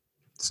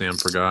Sam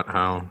forgot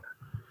how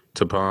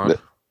to pod.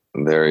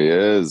 There he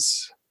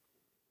is.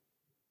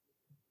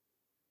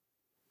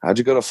 How'd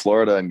you go to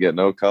Florida and get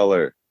no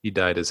color? He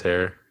dyed his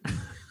hair.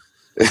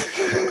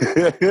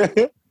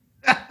 Yeah.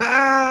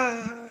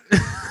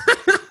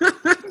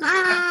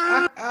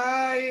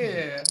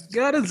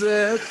 Got his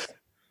ass.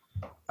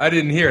 I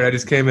didn't hear it. I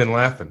just came in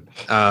laughing.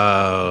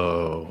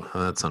 Oh,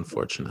 that's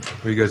unfortunate.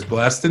 Were you guys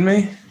blasting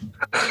me?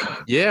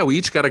 Yeah, we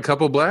each got a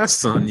couple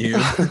blasts on you.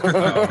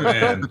 Oh,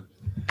 man.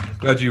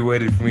 Glad you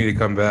waited for me to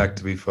come back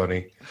to be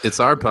funny. It's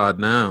our pod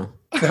now.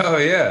 Oh,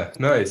 yeah.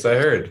 Nice. I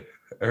heard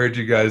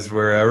you guys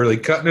were really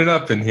cutting it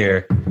up in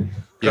here.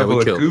 Yeah, Couple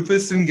we of killed.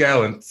 goofus and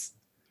gallants.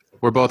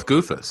 We're both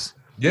goofus.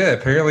 Yeah,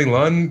 apparently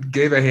Lund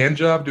gave a hand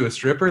job to a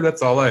stripper.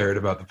 That's all I heard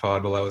about the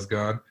pod while I was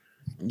gone.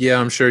 Yeah,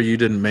 I'm sure you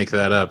didn't make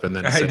that up. And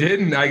then I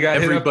didn't. I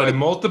got hit up by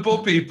multiple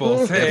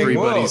people saying,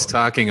 everybody's whoa.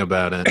 talking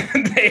about it.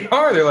 They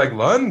are. They're like,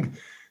 Lund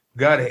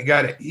got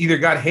either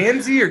got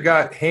handsy or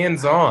got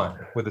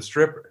hands-on with a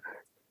stripper.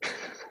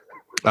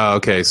 Oh,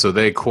 okay, so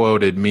they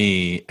quoted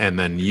me, and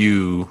then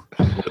you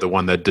were the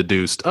one that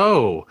deduced,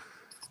 oh,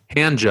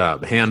 hand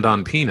job, hand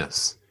on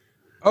penis.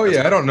 Oh,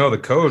 yeah, I don't know the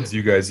codes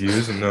you guys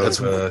use in those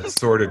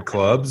sorted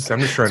clubs. I'm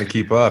just trying to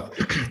keep up.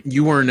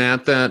 You weren't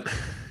at that?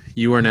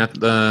 You weren't at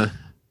the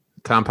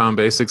Compound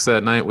Basics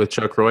that night with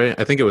Chuck Roy?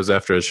 I think it was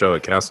after a show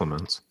at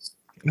Castleman's.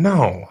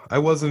 No, I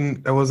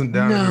wasn't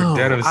down in your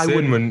den of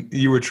sin when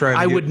you were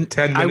trying to get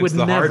 10 minutes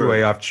the hard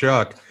way off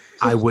Chuck.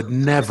 I would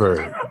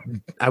never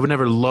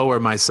lower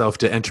myself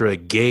to enter a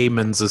gay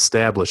men's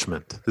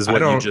establishment, is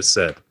what you just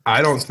said.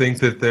 I don't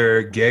think that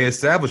they're gay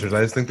establishments.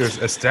 I just think there's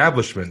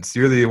establishments.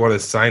 You're the one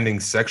assigning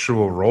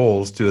sexual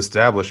roles to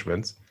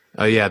establishments.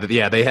 Oh, yeah,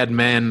 they had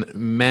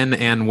men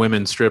and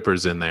women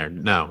strippers in there.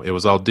 No, it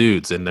was all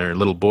dudes in their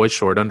little boy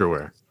short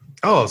underwear.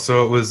 Oh,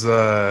 so it was,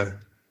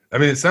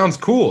 it sounds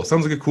cool. It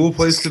sounds like a cool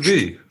place to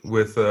be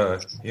with,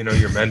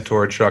 your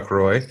mentor, Chuck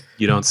Roy.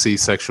 You don't see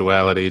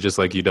sexuality just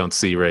like you don't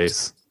see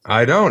race.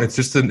 I don't. It's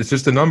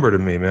just a number to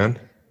me, man.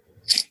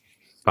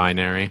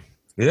 Binary.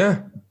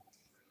 Yeah.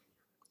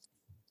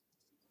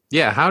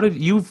 Yeah,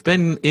 you've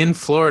been in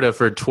Florida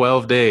for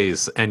 12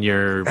 days and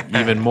you're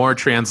even more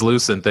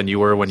translucent than you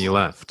were when you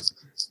left.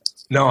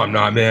 No, I'm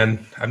not,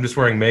 man. I'm just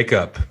wearing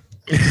makeup.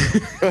 I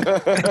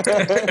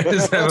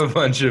just have a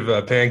bunch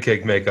of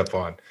pancake makeup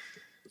on.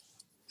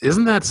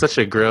 Isn't that such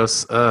a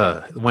gross,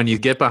 when you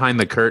get behind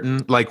the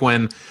curtain,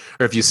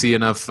 or if you see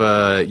enough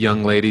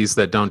young ladies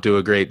that don't do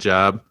a great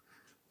job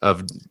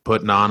of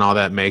putting on all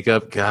that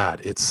makeup,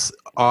 God, it's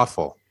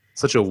awful.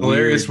 Such a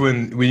hilarious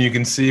weird... when you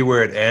can see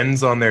where it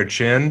ends on their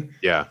chin.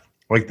 Yeah.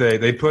 Like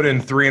they put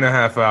in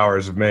 3.5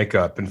 hours of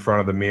makeup in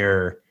front of the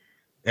mirror,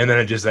 and then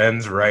it just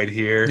ends right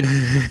here.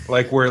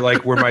 like where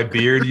my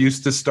beard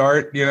used to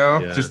start,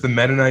 just the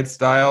Mennonite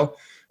style,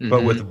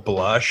 but with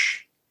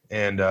blush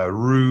and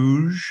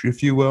rouge,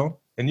 if you will.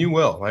 And you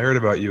will. I heard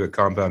about you at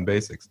Compound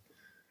Basics.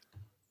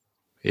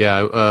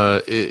 Yeah,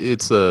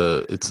 it's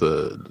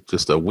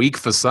just a weak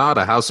facade,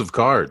 a house of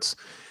cards.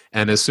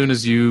 And as soon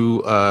as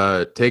you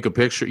take a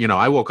picture,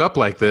 I woke up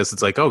like this.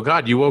 It's like, oh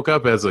God, you woke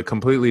up as a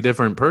completely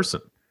different person.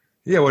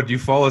 Yeah, what, you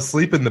fall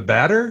asleep in the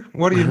batter?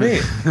 What do you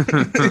mean?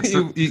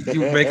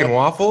 you making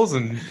waffles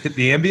and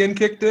the Ambien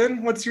kicked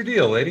in? What's your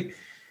deal, lady?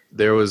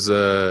 There was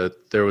a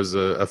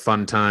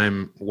fun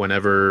time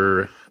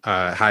whenever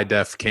high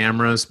def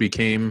cameras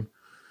became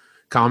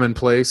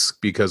commonplace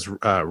because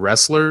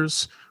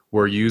wrestlers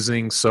were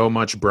using so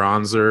much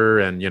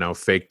bronzer and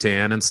fake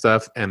tan and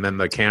stuff, and then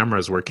the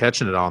cameras were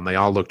catching it all, and they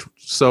all looked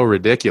so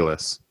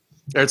ridiculous.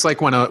 It's like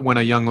when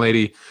a young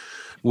lady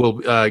will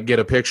get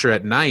a picture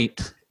at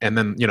night, and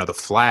then the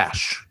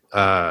flash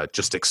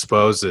just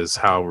exposes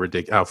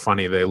how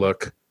funny they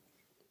look.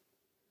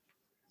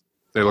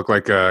 They look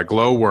like a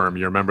glowworm.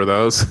 You remember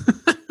those?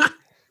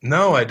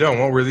 No, I don't.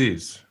 What were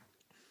these?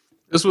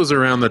 This was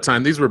around the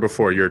time. These were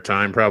before your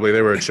time, probably.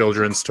 They were a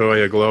children's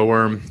toy, a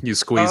glowworm. You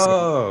squeeze.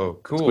 Oh,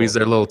 cool. Squeeze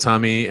their little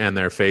tummy, and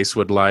their face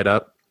would light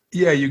up.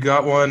 Yeah, you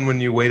got one when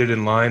you waited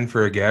in line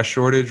for a gas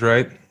shortage,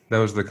 right? That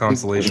was the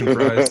consolation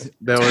prize.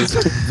 That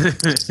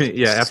was,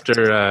 yeah.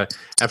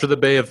 After the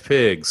Bay of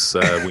Pigs,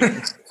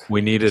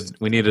 we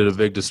needed a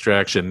big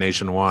distraction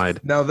nationwide.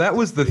 Now that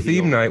was the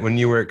theme night when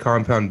you were at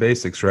Compound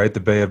Basics, right?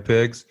 The Bay of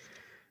Pigs.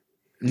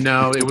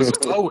 No, it was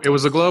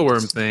a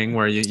glowworm thing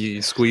where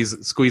you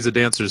squeeze a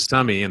dancer's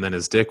tummy and then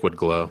his dick would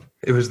glow.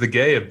 It was the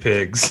Gay of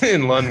Pigs,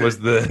 and Lund was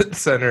the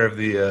center of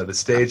the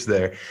stage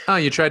there. Oh,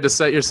 you tried to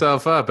set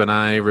yourself up, and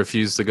I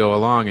refused to go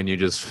along, and you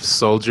just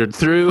soldiered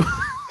through.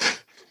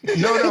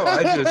 No,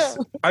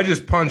 I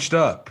just punched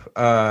up.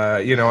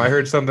 I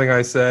heard something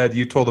I said,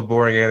 you told a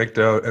boring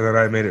anecdote, and then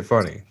I made it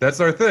funny. That's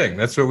our thing.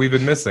 That's what we've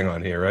been missing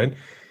on here, right?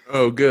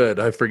 Oh, good.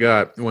 I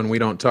forgot. When we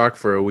don't talk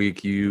for a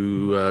week,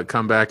 you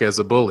come back as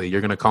a bully.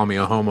 You're going to call me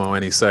a homo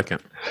any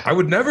second. I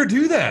would never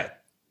do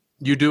that.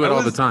 You do it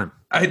all the time.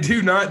 I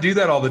do not do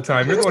that all the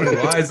time. You're the one who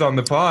lies on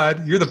the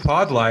pod. You're the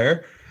pod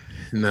liar.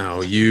 No,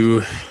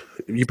 you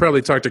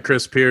probably talked to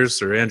Chris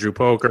Pierce or Andrew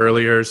Polk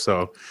earlier,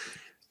 so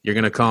You're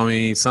gonna call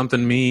me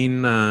something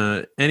mean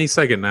any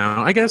second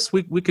now. I guess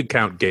we could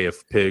count gay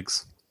of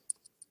pigs.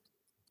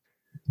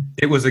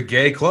 It was a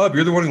gay club.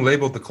 You're the one who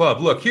labeled the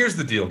club. Look, here's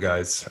the deal,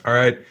 guys. All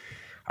right.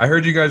 I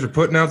heard you guys are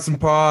putting out some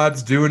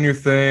pods, doing your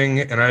thing,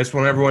 and I just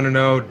want everyone to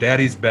know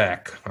Daddy's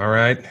back. All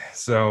right.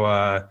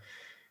 So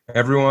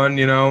everyone,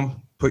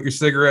 put your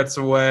cigarettes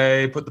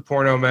away, put the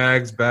porno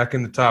mags back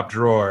in the top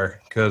drawer,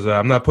 because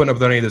I'm not putting up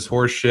with any of this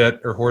horse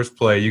shit or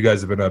horseplay you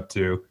guys have been up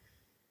to.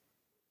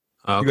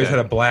 Okay. You guys had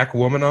a black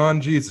woman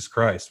on? Jesus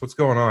Christ. What's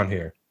going on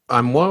here?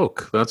 I'm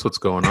woke. That's what's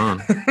going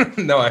on.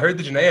 No, I heard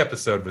the Janae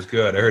episode was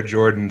good. I heard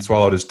Jordan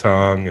swallowed his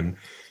tongue, and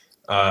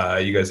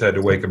you guys had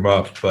to wake him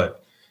up.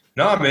 But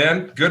no,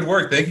 man, good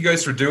work. Thank you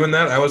guys for doing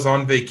that. I was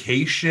on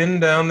vacation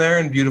down there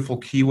in beautiful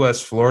Key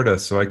West, Florida,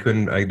 so I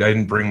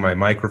didn't bring my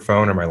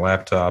microphone or my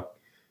laptop.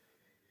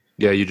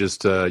 Yeah, you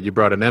just you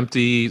brought an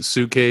empty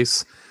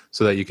suitcase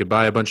so that you could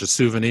buy a bunch of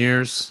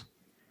souvenirs,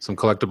 some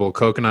collectible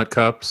coconut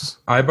cups.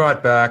 I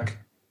brought back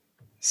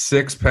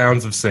 6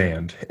 pounds of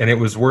sand, and it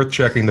was worth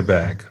checking the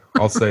bag.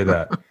 I'll say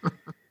that,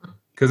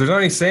 because there's not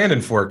any sand in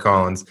Fort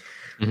Collins.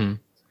 Mm-hmm.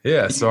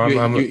 Yeah, so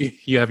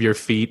you have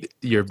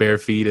your bare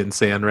feet in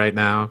sand right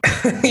now.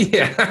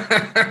 Yeah,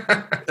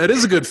 that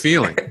is a good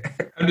feeling.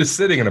 I'm just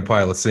sitting in a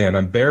pile of sand.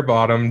 I'm bare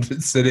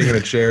bottomed, sitting in a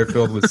chair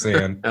filled with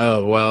sand.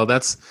 Oh well, I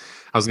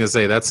was gonna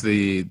say that's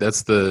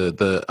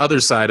the other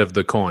side of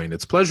the coin.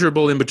 It's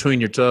pleasurable in between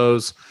your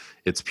toes.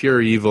 It's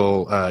pure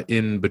evil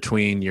in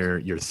between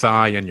your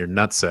thigh and your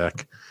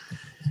nutsack.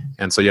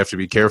 And so you have to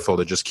be careful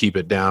to just keep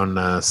it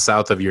down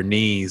south of your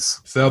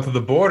knees. South of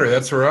the border.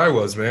 That's where I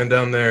was, man,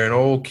 down there in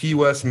old Key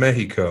West,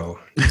 Mexico.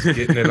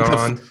 Getting it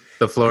on.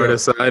 The Florida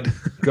side.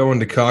 Going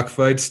to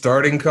cockfights,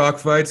 starting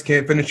cockfights.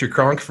 Can't finish your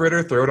conch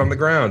fritter, throw it on the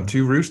ground.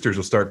 2 roosters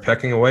will start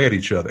pecking away at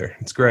each other.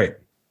 It's great.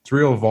 It's a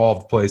real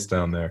evolved place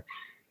down there.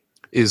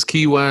 Is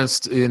Key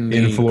West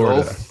in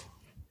Florida?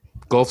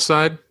 Gulf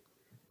side?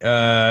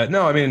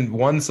 No, I mean,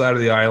 one side of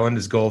the island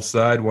is Gulf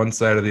side, one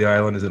side of the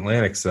island is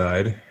Atlantic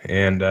side,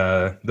 and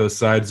those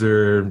sides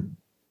are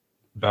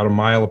about a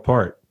mile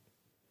apart.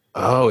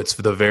 Oh, it's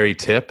the very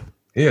tip?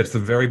 Yeah, it's the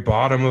very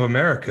bottom of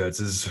America. It's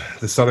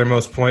the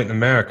southernmost point in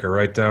America,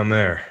 right down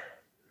there,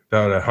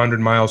 about 100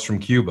 miles from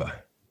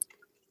Cuba.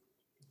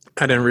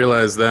 I didn't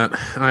realize that.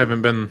 I've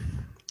been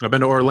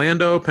to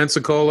Orlando,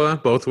 Pensacola,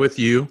 both with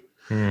you.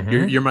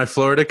 Mm-hmm. You're my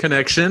Florida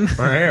connection.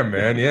 I am,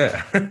 man.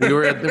 Yeah. we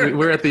were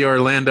at the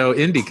Orlando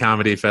Indie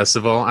Comedy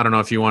Festival. I don't know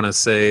if you want to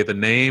say the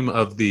name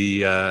of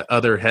the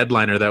other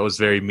headliner that was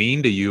very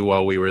mean to you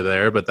while we were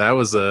there, but that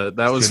was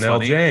Janelle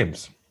funny.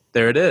 James.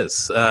 There it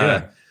is.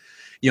 Yeah.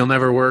 You'll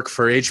never work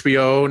for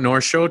HBO nor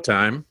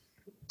Showtime.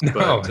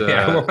 No, but,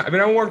 yeah. I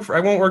mean, I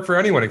won't work for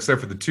anyone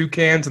except for the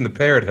toucans and the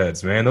parrot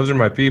heads, man. Those are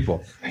my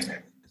people.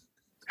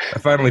 I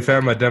finally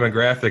found my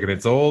demographic, and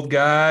it's old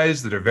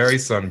guys that are very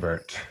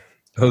sunburnt.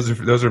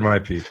 Those are my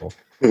people.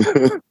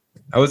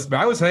 I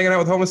was hanging out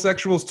with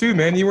homosexuals too,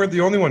 man. You weren't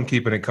the only one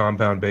keeping it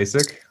compound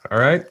basic. All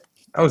right,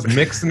 I was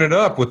mixing it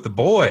up with the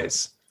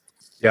boys.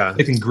 Yeah,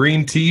 taking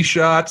green tea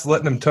shots,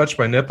 letting them touch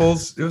my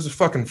nipples. It was a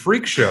fucking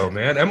freak show,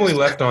 man. Emily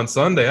left on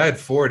Sunday. I had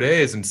 4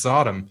 days in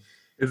Sodom.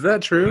 Is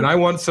that true? And I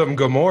want some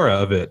Gomorrah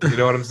of it. You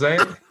know what I'm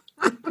saying?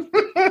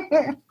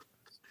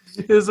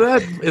 Is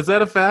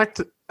that a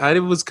fact? I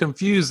was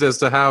confused as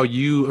to how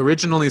you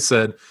originally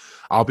said,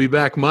 I'll be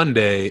back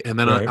Monday. And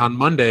then right. on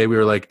Monday, we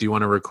were like, do you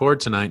want to record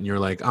tonight? And you were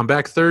like, I'm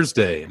back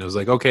Thursday. And it was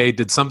like, okay,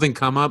 did something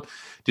come up?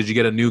 Did you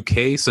get a new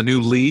case, a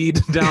new lead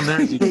down there?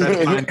 Did you try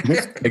to find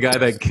the guy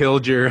that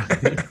killed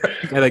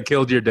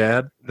your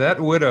dad?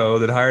 That widow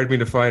that hired me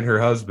to find her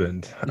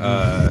husband,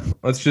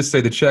 let's just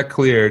say the check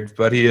cleared,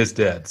 but he is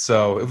dead.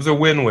 So it was a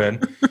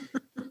win-win.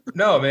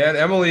 No, man,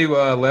 Emily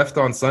left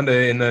on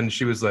Sunday, and then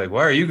she was like,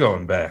 why are you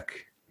going back?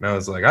 And I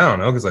was like, I don't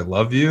know, because I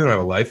love you and I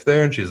have a life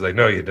there. And she's like,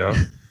 no, you don't.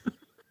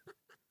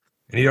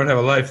 And you don't have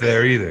a life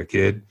there either,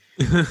 kid.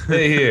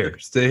 Stay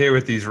here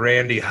with these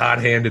randy,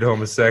 hot-handed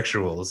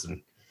homosexuals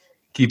and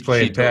keep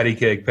playing patty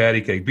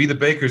cake. Be the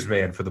baker's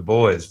man for the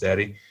boys,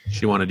 Daddy.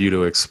 She wanted you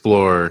to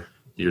explore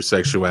your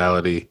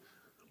sexuality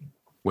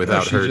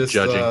without her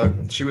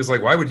judging. She was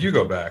like, why would you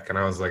go back? And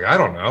I was like, I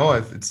don't know.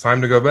 It's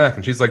time to go back.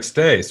 And she's like,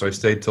 stay. So I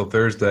stayed till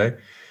Thursday.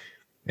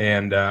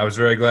 And I was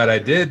very glad I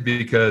did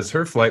because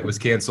her flight was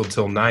canceled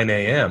till 9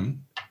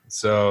 a.m.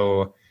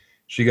 So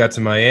she got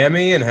to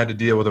Miami and had to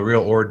deal with a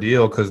real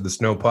ordeal because of the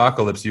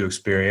snowpocalypse you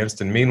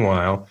experienced. And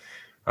meanwhile,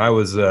 I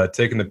was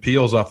taking the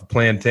peels off of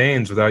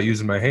plantains without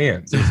using my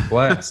hands. It was a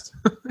blast.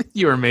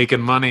 You were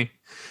making money.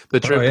 The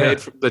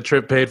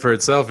trip paid for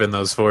itself in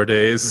those 4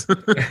 days.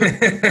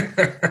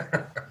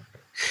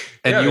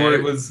 And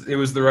it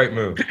was the right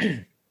move.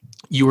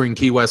 You were in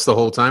Key West the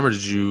whole time, or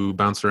did you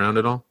bounce around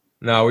at all?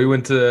 No, we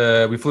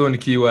flew into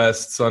Key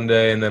West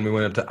Sunday, and then we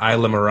went up to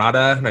Isla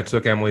Mirada, and I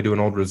took Emily to an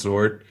old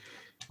resort.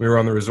 We were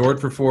on the resort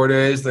for 4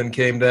 days, then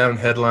came down and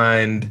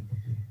headlined.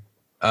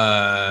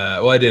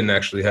 I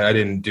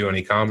didn't do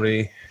any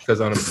comedy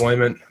because of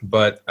unemployment,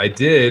 but I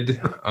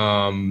did.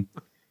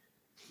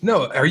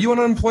 No, are you on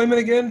unemployment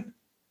again?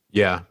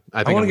 Yeah,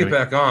 I want to get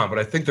back on, but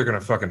I think they're going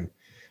to fucking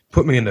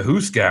put me in the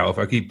Hooskow if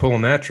I keep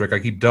pulling that trick. I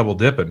keep double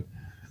dipping.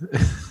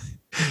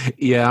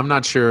 Yeah, I'm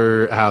not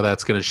sure how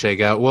that's going to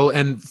shake out. Well,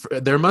 and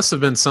there must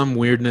have been some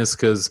weirdness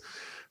because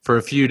for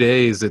a few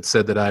days it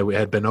said that I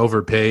had been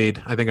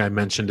overpaid. I think I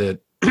mentioned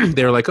it.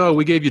 They were like, "Oh,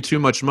 we gave you too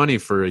much money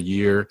for a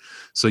year,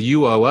 so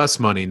you owe us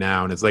money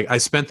now." And it's like, I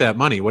spent that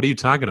money. What are you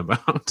talking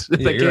about?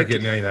 Yeah, you're not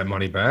getting any of that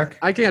money back.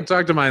 I can't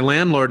talk to my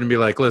landlord and be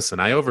like,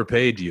 "Listen, I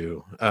overpaid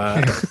you."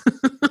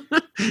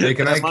 Hey,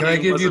 can I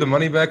give you the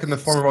money back in the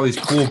form of all these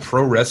cool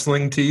pro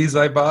wrestling tees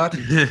I bought?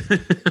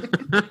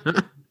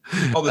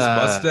 All this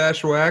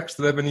mustache wax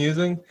that I've been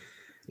using.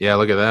 Yeah,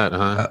 look at that,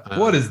 huh?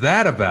 What is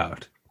that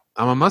about?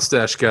 I'm a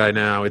mustache guy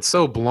now. It's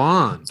so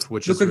blonde,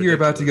 which looks like ridiculous. You're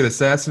about to get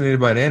assassinated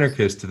by an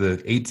anarchist to the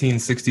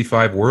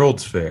 1865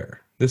 World's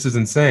Fair. This is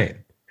insane.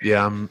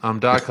 Yeah, I'm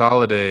Doc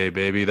Holliday,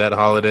 baby. That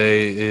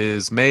holiday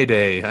is May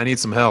Day. I need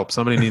some help.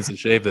 Somebody needs to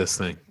shave this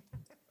thing.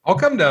 I'll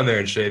come down there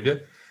and shave you.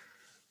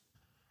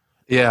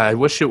 Yeah, I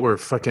wish it were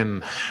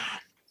fucking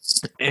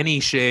any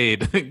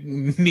shade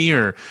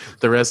near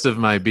the rest of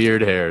my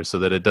beard hair so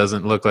that it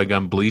doesn't look like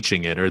I'm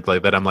bleaching it or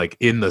like that I'm like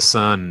in the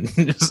sun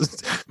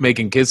just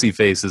making kissy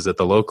faces at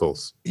the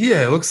locals.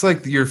 Yeah, it looks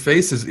like your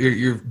face is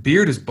your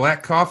beard is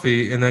black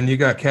coffee and then you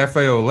got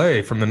cafe au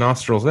lait from the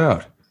nostrils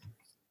out.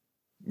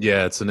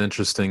 Yeah, it's an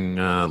interesting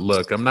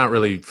look. I'm not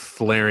really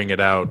flaring it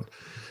out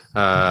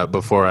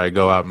before I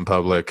go out in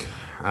public.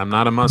 I'm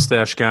not a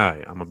mustache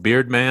guy. I'm a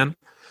beard man.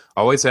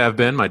 Always have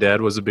been. My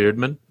dad was a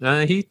beardman.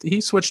 He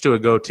switched to a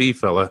goatee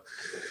fella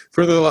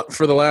for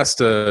the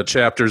last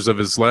chapters of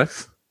his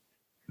life.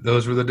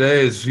 Those were the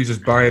days. He's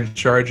just buying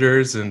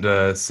chargers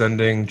and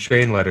sending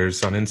chain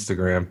letters on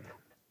Instagram.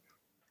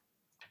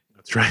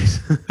 That's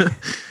right.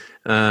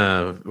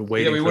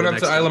 We went up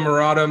to Isla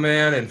Morada,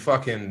 man, and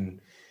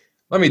fucking.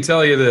 Let me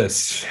tell you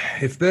this: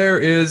 if there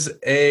is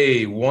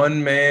a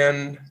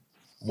one-man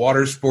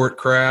water sport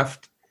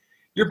craft,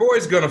 your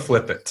boy's gonna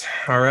flip it.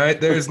 All right,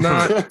 there's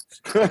not a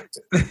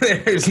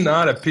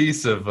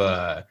piece of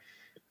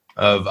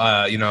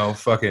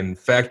fucking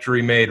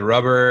factory made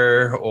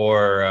rubber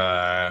or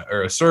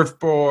a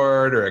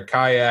surfboard or a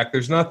kayak.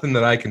 There's nothing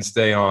that I can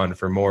stay on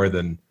for more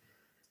than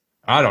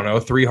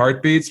 3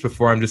 heartbeats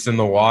before I'm just in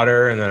the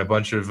water, and then a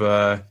bunch of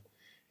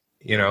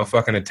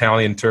fucking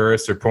Italian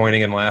tourists are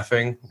pointing and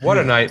laughing. What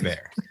a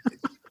nightmare.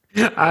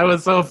 I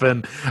was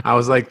hoping. I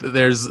was like,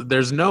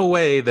 there's no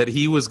way that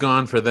he was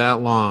gone for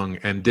that long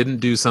and didn't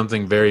do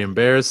something very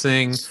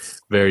embarrassing,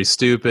 very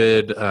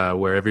stupid,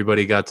 where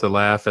everybody got to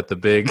laugh at the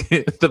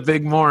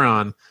big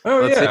moron.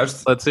 Oh,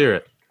 let's hear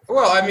it.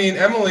 Well, I mean,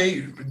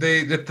 Emily,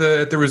 they at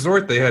the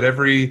resort they had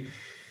every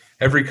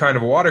kind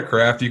of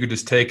watercraft you could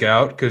just take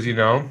out because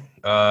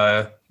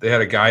they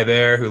had a guy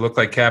there who looked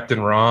like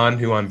Captain Ron,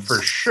 who I'm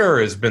for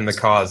sure has been the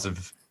cause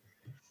of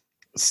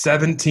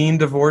 17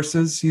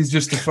 divorces. He's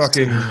just a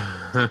fucking,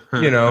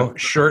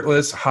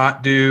 shirtless,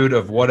 hot dude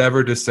of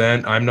whatever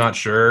descent. I'm not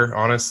sure,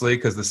 honestly,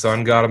 because the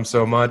sun got him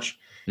so much.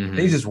 Mm-hmm. And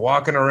he's just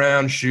walking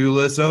around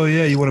shoeless. Oh,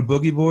 yeah, you want a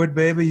boogie board,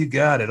 baby? You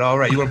got it. All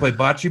right. You want to play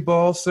bocce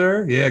ball,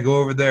 sir? Yeah,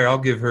 go over there. I'll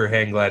give her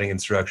hang gliding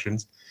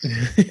instructions.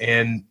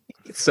 And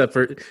except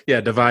for,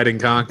 divide and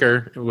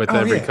conquer with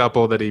every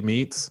couple that he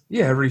meets.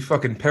 Yeah, every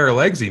fucking pair of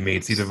legs he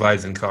meets, he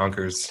divides and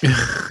conquers.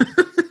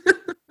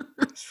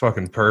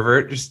 Fucking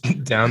pervert,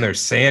 just down there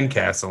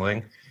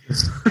sandcastling,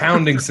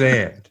 pounding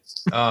sand.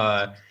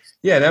 And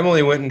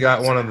Emily went and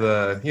got one of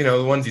the,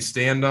 the ones you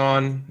stand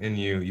on, and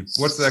you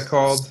what's that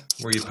called?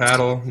 Where you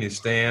paddle and you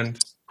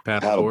stand.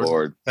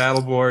 Paddleboard.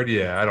 Paddleboard.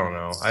 Yeah, I don't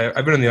know.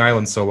 I've been in the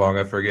island so long,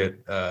 I forget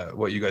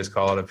what you guys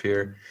call it up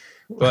here.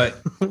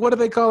 But what do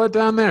they call it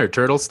down there?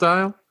 Turtle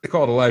style? They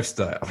call it a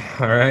lifestyle.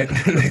 All right.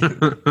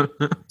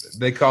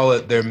 They call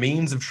it their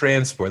means of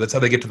transport. That's how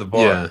they get to the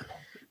bar. Yeah.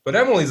 But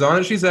Emily's on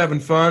it. She's having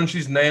fun.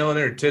 She's nailing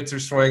it. Her tits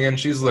are swinging.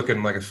 She's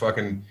looking like a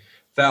fucking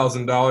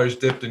 $1,000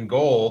 dipped in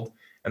gold.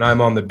 And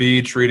I'm on the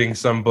beach reading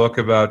some book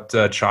about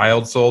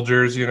child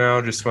soldiers,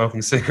 just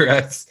smoking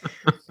cigarettes.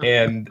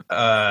 And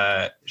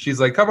she's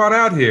like, come on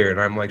out here.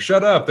 And I'm like,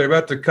 shut up. They're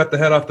about to cut the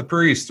head off the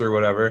priest or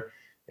whatever.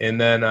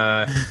 And then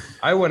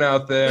I went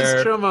out there.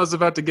 This Chomo's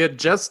about to get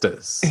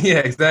justice. Yeah,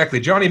 exactly.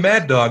 Johnny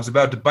Mad Dog's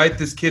about to bite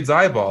this kid's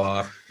eyeball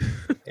off.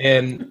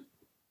 And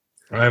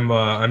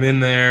I'm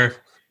in there.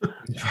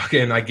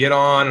 Fucking, I get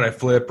on and I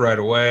flip right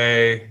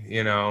away,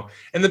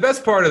 And the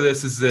best part of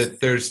this is that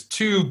there's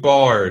 2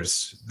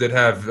 bars that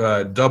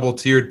have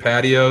double-tiered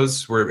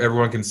patios where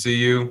everyone can see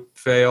you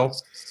fail.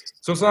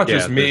 So it's not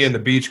just me and the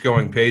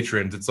beach-going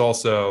patrons. It's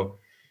also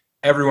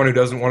everyone who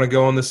doesn't want to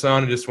go in the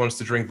sun and just wants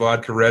to drink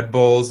vodka Red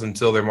Bulls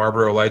until their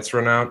Marlboro Lights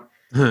run out.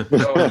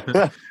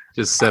 So,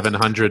 just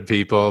 700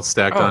 people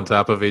stacked on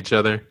top of each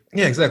other.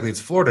 Yeah, exactly.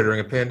 It's Florida during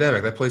a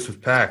pandemic. That place was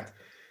packed.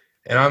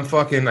 And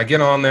I get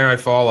on there, I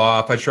fall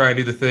off. I try and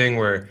do the thing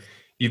where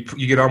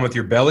you get on with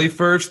your belly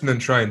first and then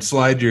try and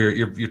slide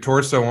your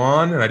torso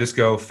on. And I just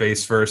go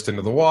face first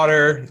into the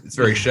water. It's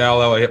very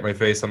shallow. I hit my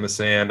face on the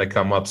sand. I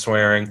come up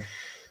swearing.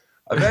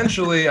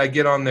 Eventually, I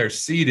get on there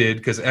seated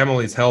because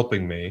Emily's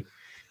helping me.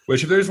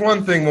 Which, if there's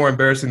one thing more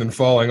embarrassing than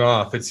falling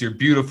off, it's your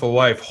beautiful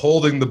wife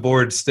holding the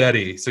board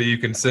steady so you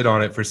can sit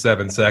on it for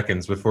 7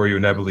 seconds before you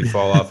inevitably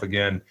fall off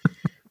again.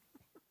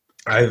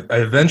 I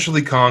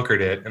eventually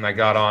conquered it, and I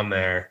got on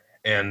there,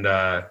 and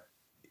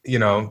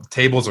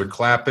tables are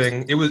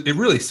clapping. It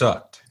really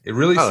sucked. It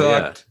really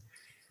sucked.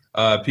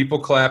 Yeah. People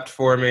clapped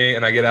for me,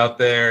 and I get out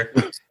there.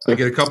 I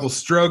get a couple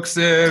strokes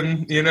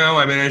in.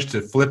 I managed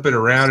to flip it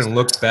around and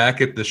look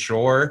back at the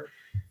shore.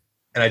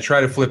 And I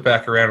try to flip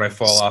back around and I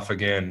fall off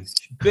again.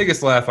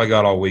 Biggest laugh I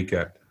got all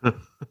weekend.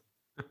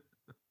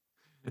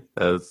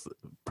 That's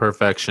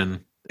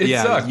perfection. It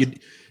sucked.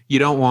 You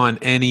don't want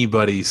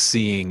anybody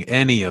seeing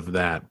any of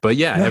that. But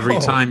every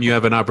time you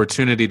have an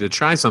opportunity to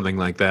try something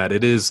like that,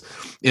 it is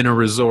in a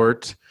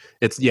resort.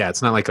 It's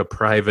not like a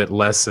private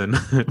lesson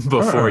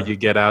before you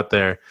get out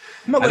there.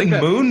 I'm not letting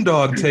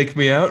Moondog take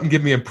me out and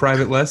give me a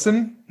private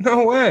lesson.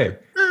 No way.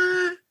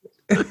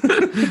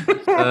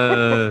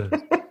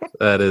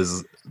 That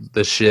is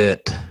the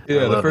shit.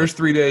 Yeah, the first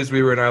 3 days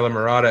we were in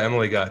Islamorada,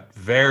 Emily got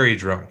very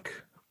drunk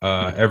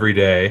every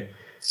day.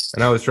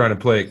 And I was trying to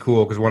play it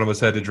cool because one of us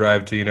had to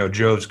drive to,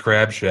 Joe's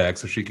Crab Shack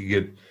so she could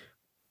get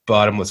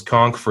bottomless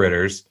conch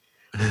fritters.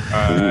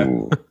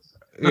 Yeah,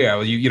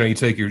 well, you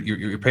take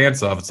your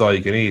pants off. It's all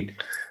you can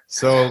eat.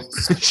 So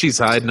she's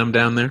hiding them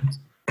down there.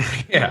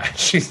 Yeah,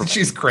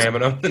 she's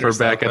cramming them. We're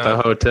back at the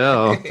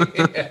hotel.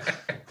 Yeah.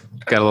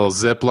 Got a little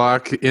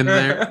Ziploc in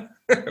there.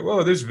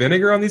 Whoa, there's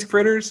vinegar on these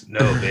critters? No,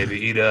 baby,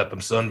 eat up. I'm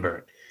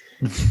sunburned.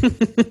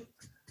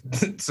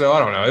 So I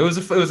don't know. It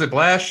was a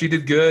blast. She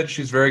did good.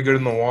 She's very good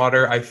in the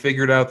water. I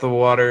figured out the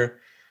water.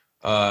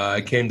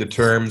 I came to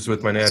terms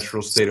with my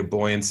natural state of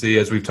buoyancy,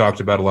 as we've talked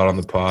about a lot on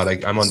the pod.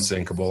 I'm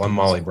unsinkable. I'm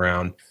Molly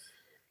Brown.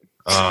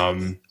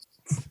 And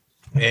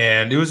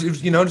it was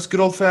just good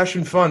old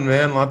fashioned fun,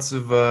 man. Lots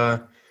of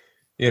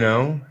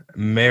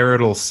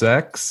marital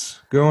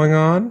sex going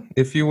on,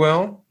 if you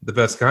will. The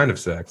best kind of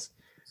sex.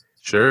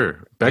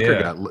 Sure.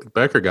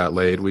 Becker got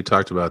laid. We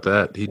talked about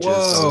that.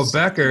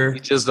 Becker. He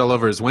jizzed all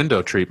over his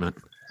window treatment.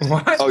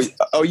 What?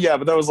 Oh yeah,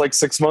 but that was like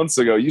 6 months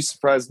ago. You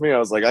surprised me. I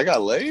was like, I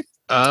got laid?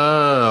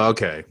 Oh,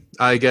 okay.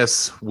 I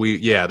guess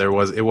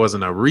it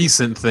wasn't a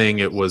recent thing.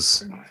 It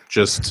was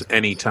just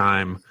any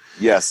time.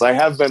 Yes, I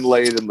have been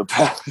laid in the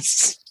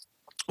past.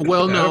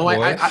 Well, no,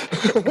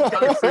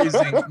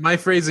 my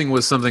phrasing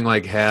was something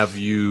like, have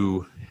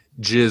you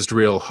jizzed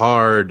real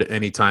hard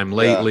anytime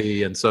lately?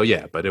 Yeah. And so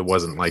but it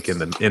wasn't like in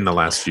the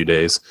last few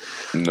days.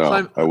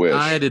 No, I wish.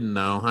 I didn't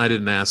know. I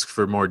didn't ask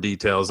for more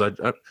details.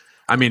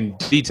 I mean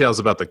details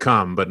about the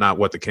cum, but not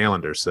what the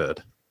calendar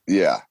said.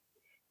 Yeah.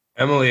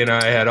 Emily and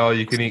I had all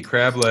you can eat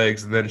crab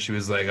legs, and then she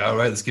was like, all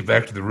right, let's get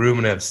back to the room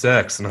and have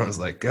sex. And I was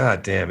like,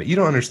 God damn it, you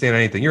don't understand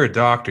anything. You're a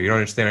doctor. You don't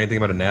understand anything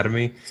about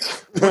anatomy.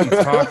 What are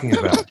you talking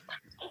about?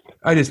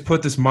 I just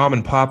put this mom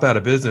and pop out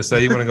of business. So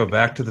you want to go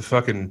back to the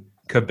fucking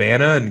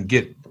cabana and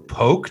get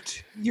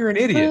poked? You're an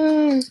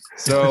idiot.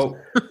 So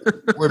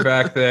we're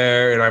back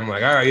there, and I'm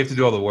like, all right, you have to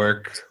do all the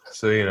work.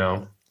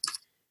 So,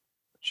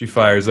 she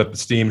fires up the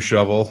steam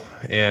shovel,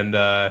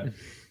 and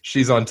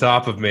she's on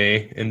top of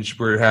me, and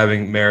we're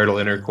having marital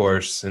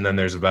intercourse. And then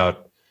there's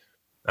about,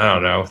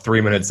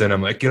 3 minutes in,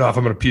 I'm like, get off,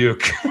 I'm going to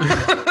puke.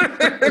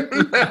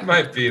 That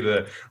might be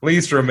the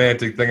least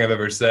romantic thing I've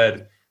ever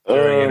said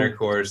during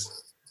intercourse.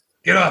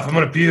 Get off, I'm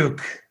going to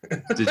puke.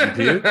 Did you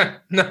puke?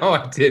 No,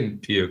 I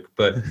didn't puke,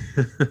 but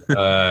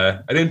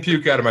I didn't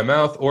puke out of my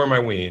mouth or my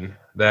ween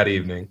that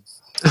evening.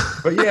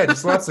 But yeah,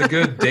 just lots of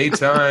good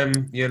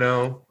daytime,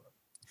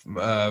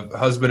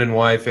 husband and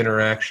wife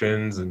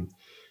interactions and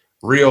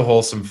real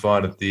wholesome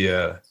fun at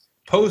the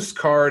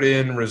Postcard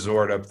Inn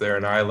Resort up there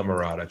in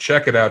Islamorada.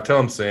 Check it out. Tell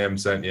them Sam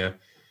sent you.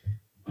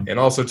 And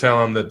also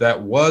tell them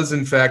that was,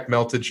 in fact,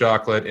 melted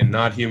chocolate and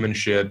not human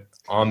shit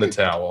on the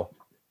towel.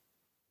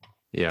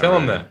 Yeah, tell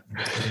them that.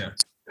 Yeah.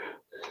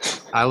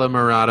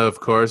 Islamorada, of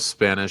course,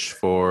 Spanish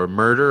for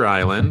murder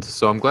island.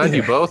 So I'm glad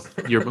you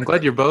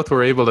both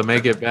were able to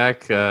make it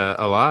back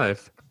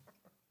alive.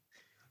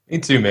 Me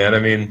too, man. I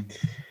mean,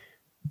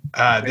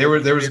 there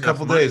was a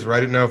couple days where I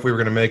didn't know if we were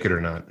going to make it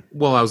or not.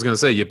 Well, I was going to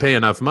say, you pay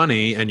enough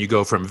money and you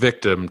go from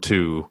victim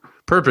to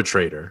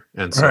perpetrator.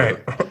 And so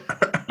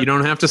you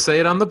don't have to say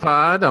it on the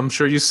pod. I'm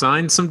sure you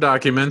signed some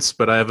documents,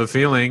 but I have a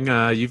feeling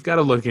you've got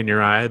a look in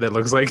your eye that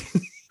looks like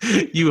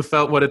you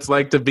felt what it's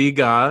like to be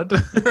God.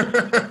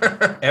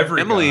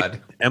 Emily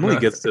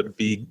gets to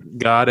be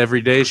God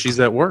every day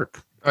she's at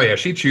work. Oh, yeah.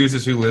 She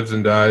chooses who lives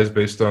and dies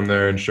based on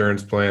their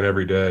insurance plan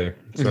every day.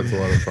 So that's a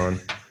lot of fun.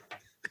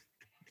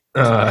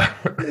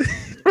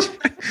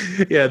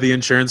 Yeah, the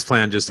insurance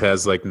plan just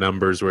has like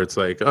numbers where it's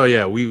like, oh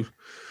yeah,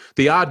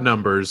 the odd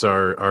numbers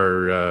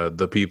are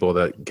the people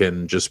that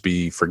can just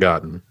be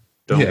forgotten.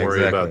 Don't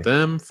worry about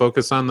them.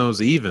 Focus on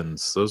those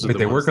evens. Those are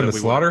they work in the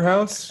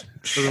slaughterhouse.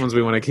 Those are the ones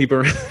we want to keep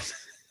around.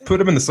 Put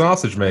them in the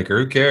sausage maker.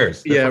 Who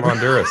cares? They're from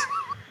Honduras.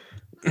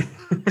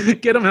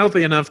 Get them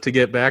healthy enough to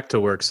get back to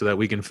work so that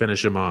we can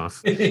finish them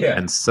off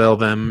and sell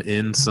them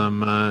in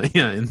some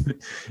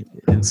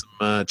in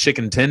some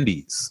chicken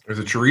tendies. There's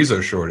a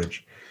chorizo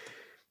shortage.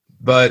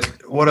 But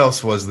what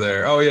else was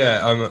there? Oh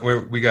yeah,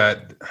 we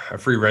got a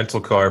free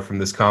rental car from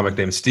this comic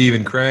named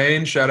Stephen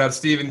Crane. Shout out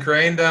Stephen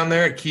Crane down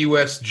there at Key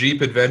West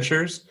Jeep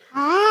Adventures.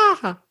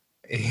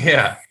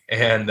 Yeah,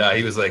 and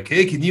he was like,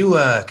 "Hey, can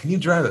you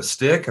drive a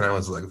stick?" And I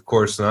was like, "Of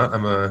course not.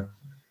 I'm a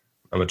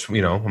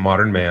a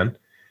modern man."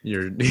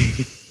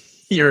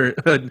 You're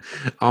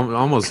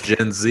almost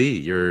Gen Z.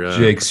 You're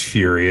Jake's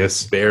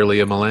furious. Barely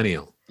a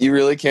millennial. You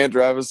really can't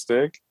drive a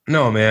stick?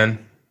 No,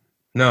 man.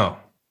 No.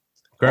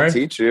 Okay. I'll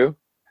teach you.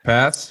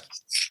 Pass.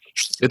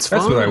 It's fun.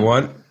 That's what I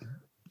want.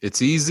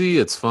 It's easy.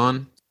 It's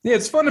fun. Yeah,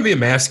 it's fun to be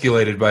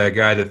emasculated by a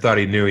guy that thought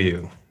he knew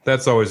you.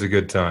 That's always a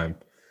good time.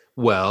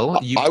 Well,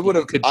 you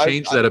could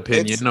change that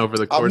opinion over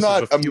the course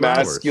of a few hours. I'm not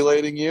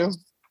emasculating you.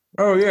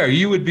 Oh, yeah.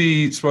 You would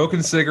be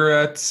smoking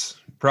cigarettes,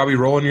 probably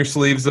rolling your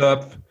sleeves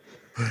up.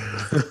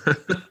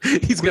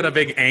 He's got a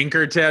big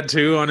anchor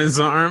tattoo on his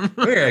arm.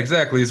 Yeah,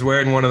 exactly. He's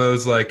wearing one of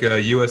those like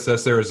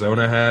USS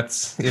Arizona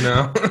hats,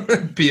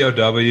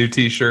 POW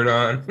t-shirt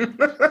on.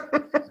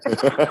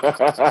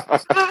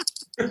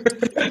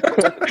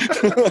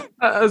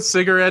 A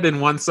cigarette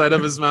in one side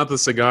of his mouth, a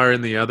cigar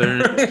in the other.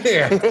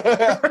 Yeah.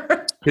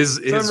 For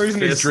some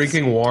reason he's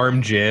drinking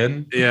warm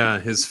gin. Yeah,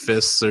 his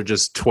fists are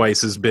just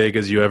twice as big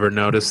as you ever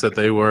noticed that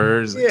they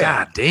were. Yeah.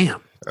 God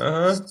damn.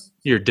 Uh-huh.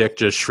 Your dick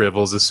just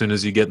shrivels as soon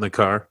as you get in the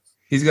car.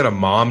 He's got a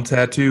mom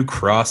tattoo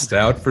crossed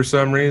out for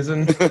some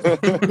reason.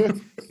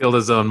 Killed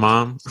his own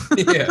mom.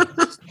 Yeah.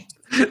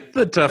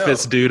 The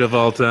toughest dude of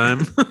all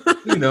time.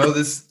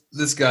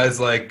 This guy's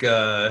like,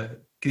 can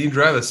you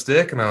drive a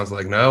stick? And I was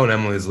like, no. And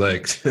Emily's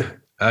like,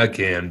 I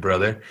can,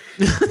 brother.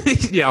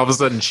 Yeah, all of a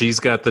sudden she's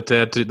got the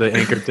tattoo, the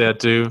anchor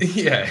tattoo.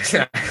 Yeah,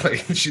 exactly.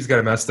 She's got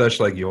a mustache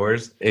like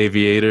yours.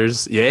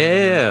 Aviators.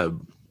 Yeah.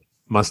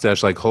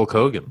 Mustache like Hulk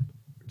Hogan.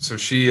 So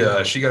she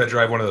got to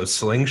drive one of those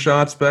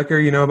slingshots, Becker.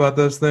 You know about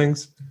those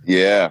things?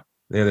 Yeah.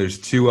 Yeah, there's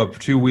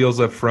two wheels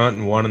up front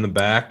and one in the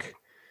back.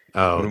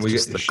 Oh, and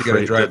she got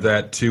to drive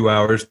that 2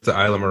 hours to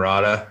Isla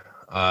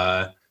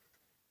Mirada.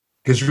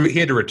 Because he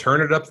had to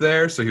return it up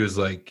there. So he was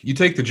like, you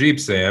take the Jeep,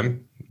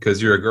 Sam,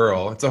 because you're a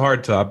girl. It's a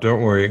hard top.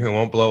 Don't worry. It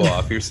won't blow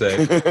off. You're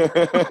safe.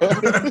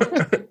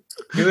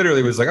 He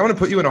literally was like, I'm going to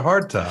put you in a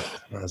hard top.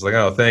 I was like,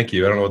 oh, thank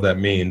you. I don't know what that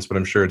means, but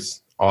I'm sure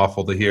it's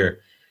awful to hear.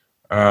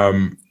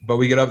 But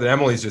we get up and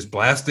Emily's just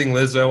blasting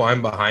Lizzo.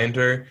 I'm behind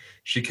her.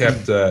 She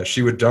kept,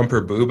 she would dump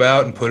her boob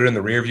out and put it in the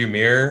rearview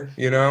mirror,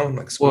 and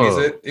like squeeze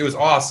it. It was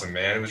awesome,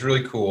 man. It was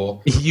really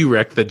cool. You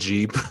wrecked the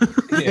Jeep.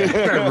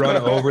 Yeah, I run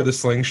over the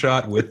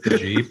slingshot with the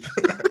Jeep.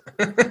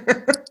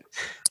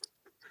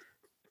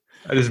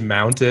 I just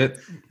mount it.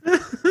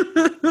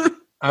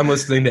 I'm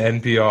listening to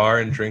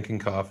NPR and drinking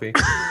coffee.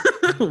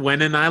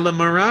 When in Isla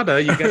Mirada,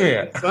 you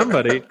got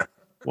somebody.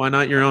 Why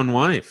not your own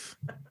wife?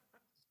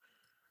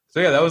 So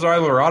yeah, that was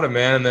Isla Mirada,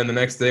 man. And then the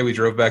next day we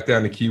drove back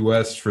down to Key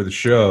West for the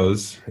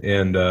shows.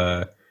 And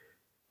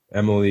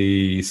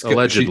Emily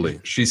allegedly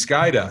she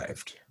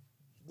skydived.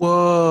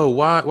 Whoa!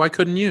 Why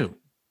couldn't you?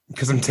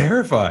 Because I'm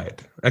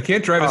terrified. I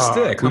can't drive a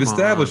stick. We've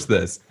established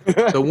this.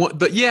 But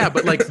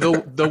like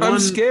the one. I'm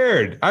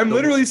scared. I'm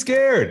literally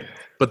scared.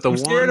 But I'm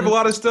scared of a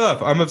lot of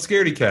stuff. I'm a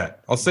scaredy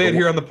cat. I'll say it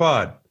here on the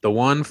pod. The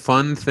one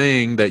fun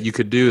thing that you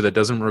could do that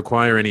doesn't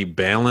require any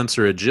balance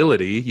or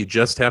agility, you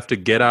just have to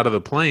get out of the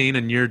plane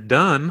and you're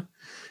done.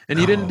 And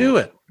you didn't do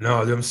it.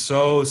 No, I'm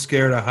so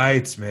scared of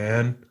heights,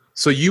 man.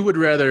 So you would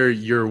rather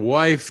your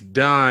wife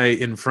die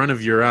in front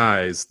of your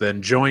eyes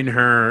than join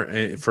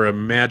her for a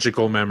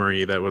magical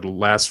memory that would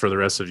last for the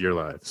rest of your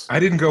lives? I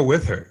didn't go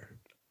with her.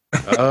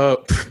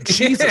 Oh,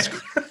 Jesus.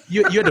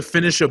 You had to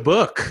finish a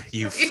book,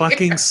 you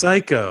fucking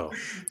psycho.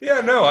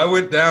 Yeah, no, I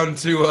went down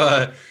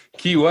to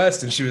Key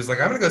West and she was like,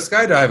 I'm going to go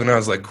skydiving. And I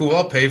was like, cool,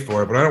 I'll pay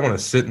for it, but I don't want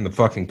to sit in the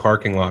fucking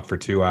parking lot for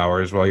 2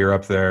 hours while you're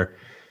up there,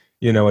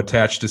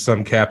 attached to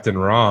some Captain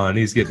Ron.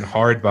 He's getting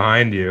hard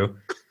behind you.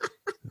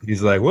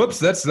 He's like, whoops,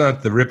 that's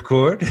not the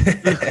ripcord.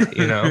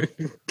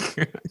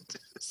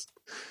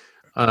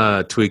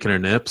 Tweaking her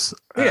nips.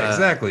 Yeah,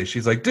 exactly.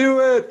 She's like,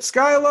 do it,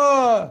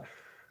 Skylaw.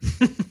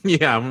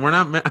 Yeah,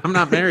 I'm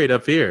not married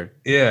up here.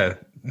 Yeah,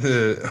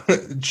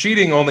 the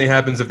cheating only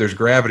happens if there's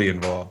gravity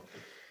involved.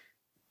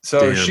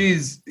 So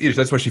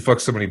that's why she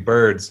fucks so many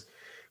birds.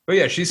 But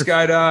yeah, she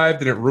skydived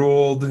and it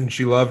ruled and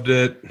she loved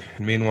it.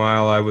 And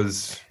meanwhile, I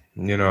was,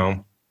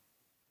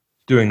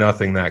 doing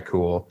nothing that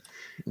cool.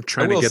 I'm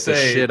trying to get the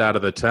shit out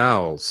of the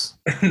towels.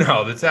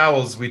 No, the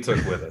towels we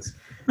took with us.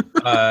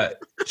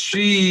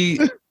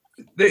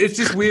 It's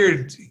just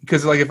weird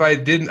because like if I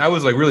didn't, I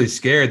was like really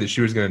scared that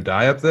she was going to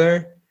die up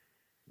there.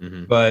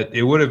 Mm-hmm. But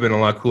it would have been a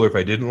lot cooler if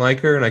I didn't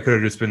like her and I could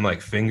have just been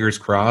like fingers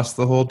crossed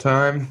the whole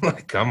time.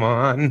 Like, come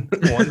on,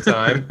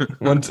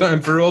 one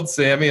time for old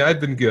Sammy,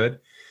 I'd been good.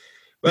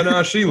 But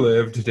no, she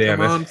lived.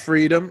 Damn it! Come on,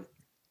 freedom.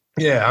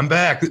 Yeah, I'm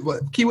back.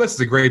 Key West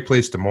is a great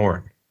place to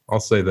mourn. I'll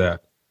say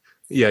that.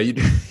 Yeah,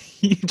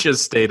 you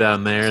just stay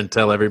down there and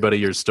tell everybody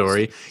your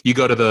story. You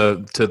go to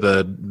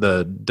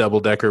the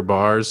double-decker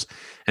bars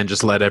and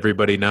just let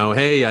everybody know,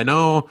 hey, I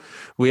know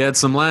we had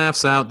some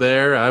laughs out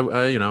there. I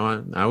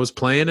was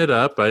playing it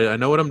up. I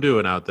know what I'm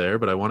doing out there,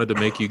 but I wanted to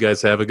make you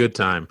guys have a good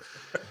time.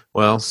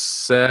 Well,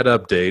 sad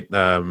update.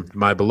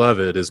 My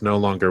beloved is no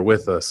longer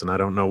with us, and I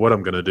don't know what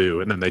I'm going to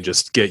do. And then they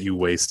just get you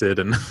wasted,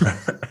 and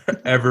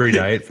every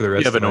night for the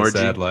rest have of an my orgy.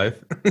 sad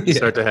life. You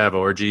start to have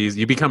orgies.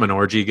 You become an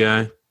orgy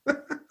guy.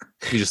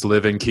 You just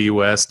live in Key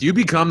West. You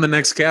become the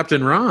next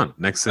Captain Ron.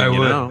 Next thing you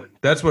know.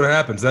 That's what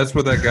happens. That's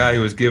what that guy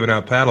who was giving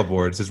out paddle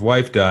boards, his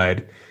wife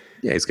died.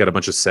 Yeah, he's got a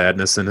bunch of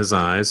sadness in his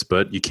eyes,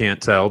 but you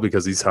can't tell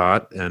because he's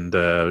hot and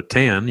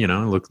tan,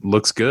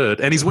 looks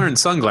good. And he's wearing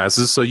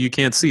sunglasses, so you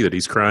can't see that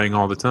he's crying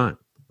all the time.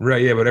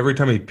 Right, yeah, but every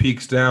time he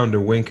peeks down to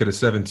wink at a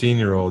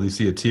 17-year-old, you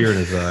see a tear in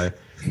his eye.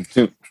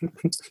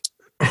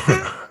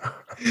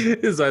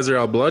 His eyes are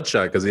all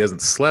bloodshot because he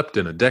hasn't slept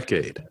in a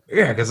decade.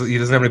 Yeah, because he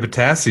doesn't have any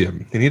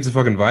potassium. He needs a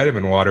fucking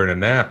vitamin water and a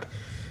nap.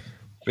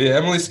 But yeah,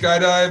 Emily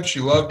skydived. She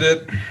loved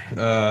it.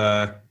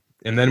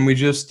 And then we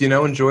just,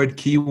 enjoyed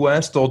Key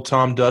West. Old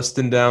Tom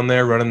Dustin down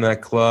there running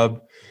that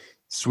club.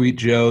 Sweet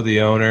Joe,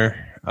 the owner.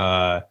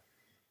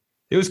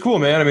 It was cool,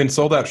 man. I mean,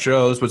 sold out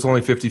shows, but it's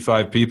only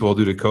 55 people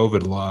due to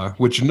COVID law,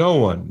 which no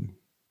one,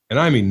 and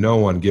I mean no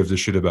one, gives a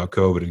shit about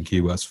COVID in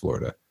Key West,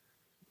 Florida.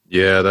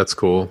 Yeah, that's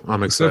cool.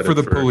 I'm excited. Except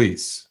for the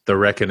police. The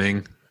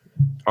reckoning.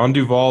 On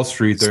Duval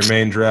Street, their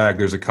main drag,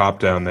 there's a cop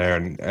down there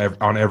and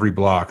on every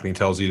block, and he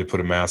tells you to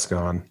put a mask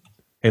on.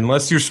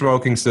 Unless you're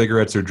smoking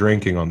cigarettes or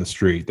drinking on the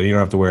street, then you don't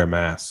have to wear a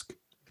mask.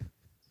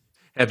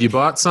 Have you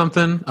bought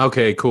something?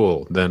 Okay,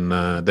 cool. Then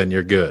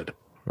you're good.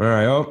 All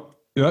right. Oh,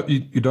 yep.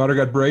 Your daughter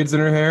got braids in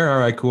her hair. All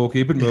right, cool.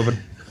 Keep it moving.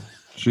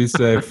 She's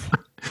safe.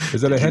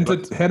 Is that a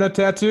henna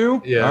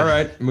tattoo? Yeah. All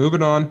right,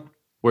 moving on.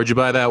 Where'd you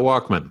buy that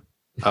Walkman?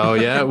 Oh,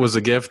 yeah? It was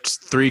a gift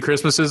 3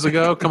 Christmases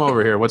ago? Come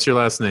over here. What's your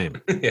last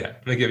name? Yeah,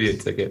 I'm going to give you a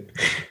ticket.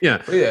 Yeah,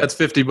 that's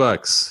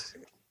 $50.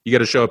 You got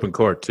to show up in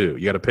court, too.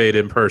 You got to pay it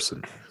in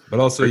person. But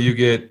also you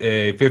get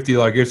a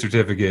 $50 gift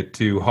certificate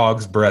to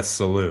Hog's Breath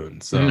Saloon.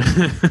 So,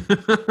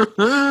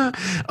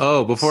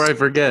 oh, before I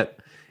forget,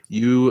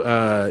 you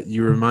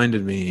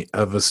reminded me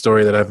of a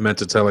story that I've meant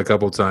to tell a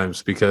couple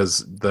times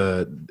because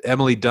the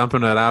Emily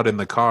dumping it out in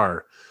the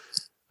car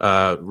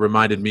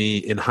reminded me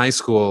in high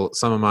school.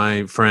 Some of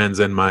my friends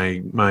and my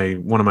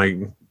one of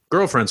my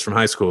girlfriends from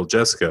high school,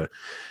 Jessica,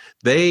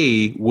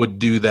 they would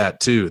do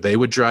that too. They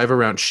would drive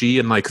around. She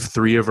and like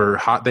 3 of her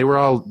they were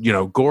all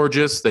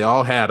gorgeous. They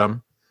all had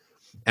them.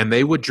 And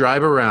they would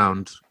drive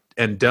around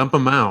and dump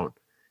them out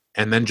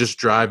and then just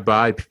drive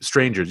by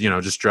strangers,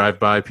 just drive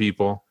by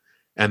people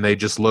and they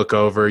just look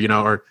over,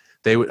 or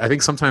they would, I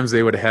think sometimes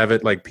they would have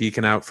it like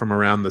peeking out from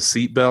around the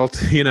seatbelt,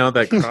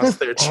 that crossed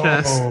their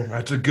chest. Oh,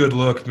 that's a good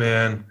look,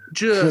 man.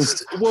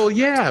 Well,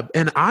 yeah.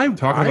 And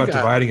Talking about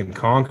dividing and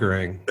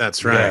conquering.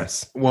 That's right.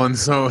 Yes.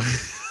 So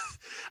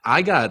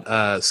I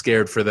got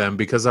scared for them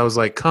because I was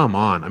like, come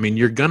on. I mean,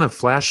 you're going to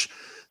flash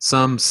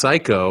some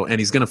psycho and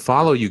he's going to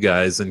follow you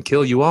guys and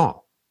kill you all.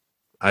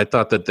 I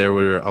thought that there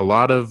were a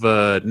lot of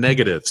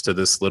negatives to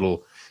this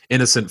little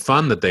innocent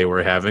fun that they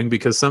were having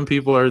because some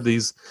people are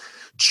these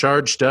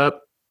charged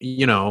up,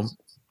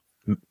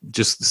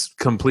 just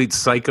complete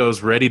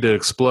psychos ready to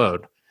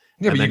explode.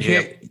 Yeah, but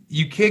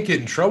you can't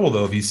get in trouble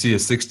though if you see a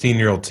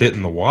 16-year-old tit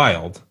in the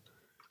wild.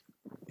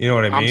 You know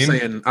what I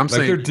mean? I'm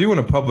saying they're doing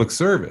a public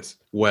service.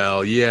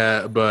 Well,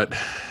 yeah, but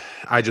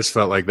I just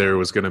felt like there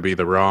was going to be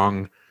the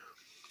wrong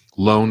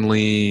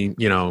lonely,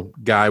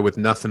 guy with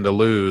nothing to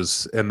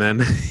lose, and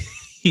then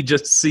he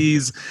just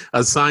sees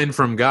a sign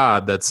from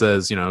God that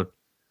says,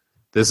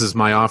 this is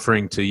my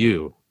offering to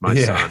you, my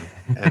son.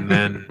 And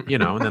then,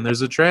 and then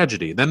there's a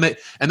tragedy. Then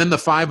the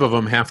 5 of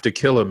them have to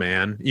kill a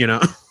man,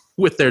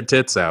 with their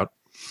tits out.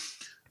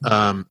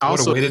 What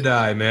a way to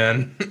die,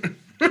 man.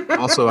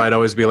 Also, I'd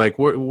always be like,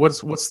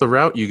 what's the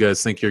route you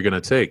guys think you're going to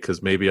take?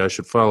 Because maybe I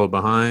should follow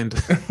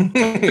behind.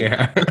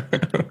 Yeah.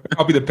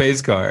 I'll be the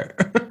pace car.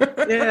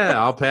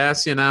 Yeah, I'll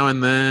pass you now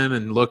and then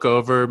and look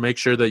over, make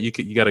sure that you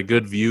got a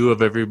good view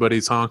of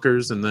everybody's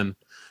honkers and then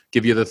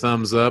give you the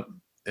thumbs up.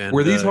 And,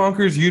 were these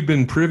honkers you'd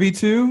been privy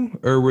to,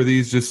 or were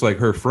these just like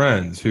her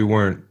friends who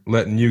weren't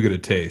letting you get a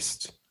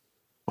taste?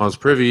 I was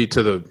privy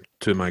to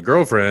my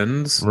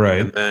girlfriends. Right.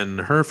 And then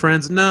her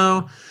friends.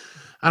 No,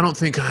 I don't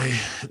think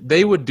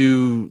they would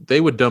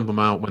dump them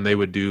out when they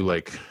would do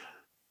like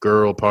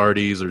girl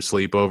parties or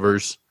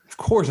sleepovers. Of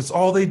course, that's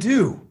all they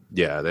do.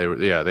 Yeah, they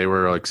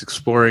were like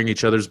exploring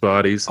each other's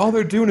bodies. All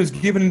they're doing is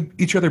giving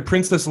each other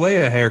Princess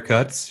Leia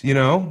haircuts,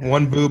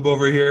 one boob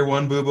over here,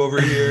 one boob over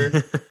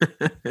here.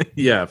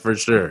 Yeah, for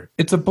sure.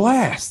 It's a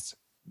blast.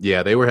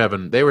 Yeah, they were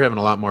having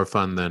a lot more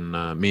fun than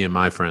me and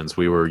my friends.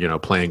 We were,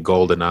 playing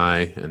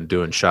GoldenEye and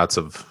doing shots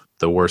of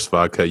the worst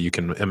vodka you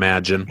can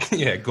imagine.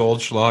 Yeah,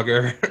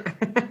 Goldschlager.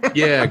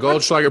 Yeah,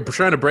 Goldschlager,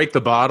 trying to break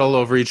the bottle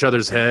over each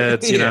other's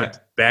heads,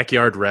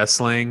 backyard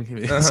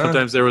wrestling. Uh-huh.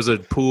 Sometimes there was a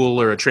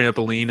pool or a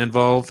trampoline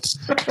involved.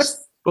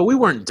 But we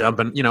weren't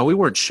dumping, we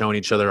weren't showing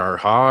each other our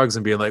hogs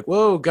and being like,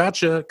 whoa,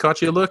 gotcha,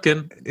 caught you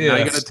looking. Yeah. Now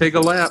you got to take a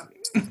lap.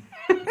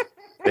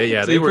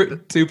 They were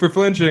super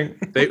flinching.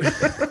 They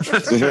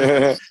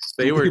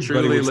were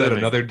truly living.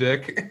 Another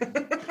dick.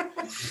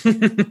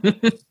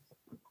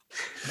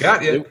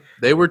 Got you.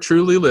 They were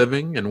truly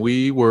living, and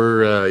we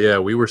were,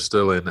 we were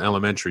still in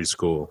elementary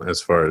school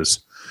as far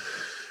as,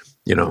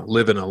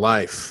 living a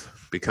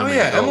life, becoming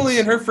adults. Emily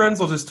and her friends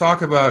will just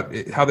talk about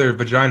how their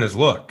vaginas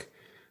look.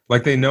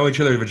 Like they know each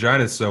other's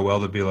vaginas so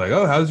well to be like,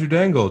 oh, how's your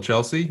dangle,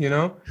 Chelsea?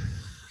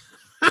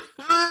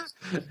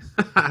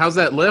 How's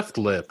that left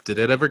lip? Did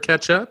it ever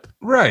catch up?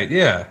 Right,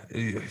 yeah.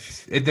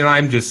 Then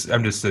I'm just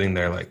sitting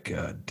there like,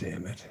 God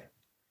damn it.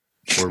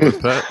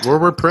 We're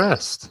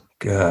repressed.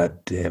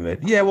 God damn it.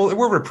 Yeah, well,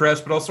 we're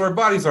repressed, but also our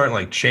bodies aren't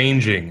like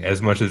changing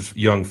as much as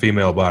young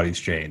female bodies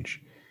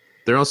change.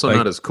 They're also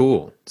not as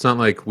cool. It's not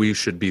like we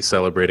should be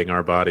celebrating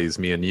our bodies,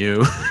 me and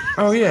you.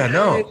 Oh, yeah,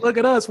 no. Hey, look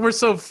at us. We're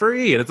so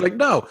free. And it's like,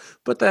 no,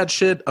 put that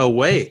shit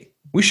away.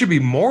 We should be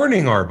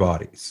mourning our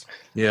bodies.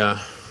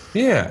 Yeah.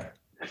 Yeah.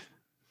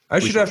 I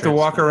should have to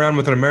walk around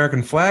with an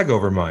American flag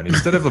over mine.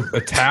 Instead of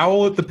a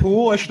towel at the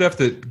pool, I should have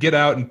to get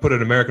out and put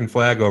an American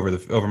flag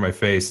over my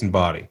face and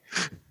body.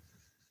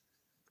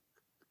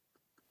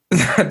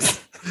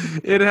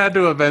 It had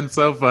to have been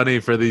so funny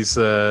for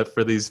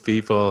these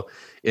people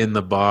in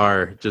the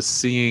bar, just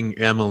seeing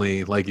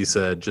Emily, like you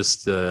said,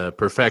 just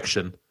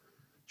perfection,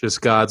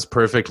 just God's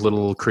perfect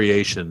little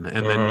creation,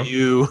 and then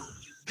you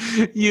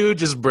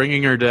just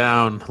bringing her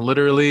down,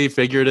 literally,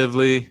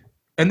 figuratively,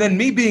 and then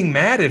me being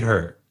mad at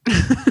her.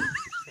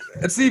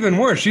 It's even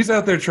worse. She's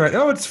out there trying.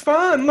 Oh, it's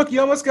fun. Look, you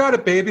almost got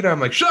it, baby. And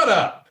I'm like, shut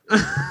up.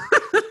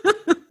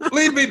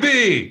 Leave me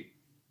be.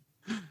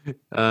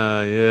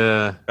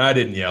 Yeah. I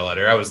didn't yell at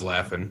her. I was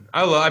laughing.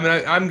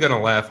 I'm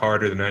gonna laugh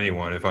harder than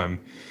anyone if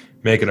I'm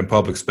making a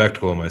public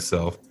spectacle of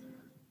myself.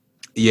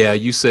 Yeah,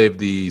 you saved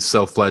the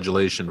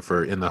self-flagellation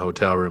for in the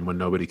hotel room when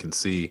nobody can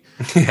see.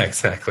 Yeah,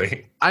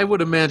 exactly. I would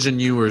imagine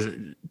you were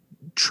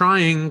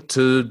trying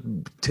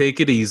to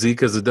take it easy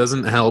because it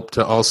doesn't help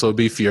to also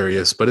be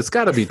furious, but it's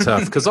got to be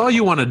tough because all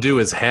you want to do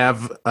is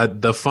have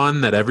the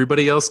fun that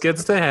everybody else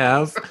gets to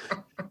have.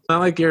 It's not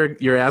like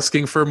you're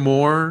asking for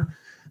more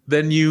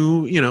than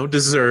you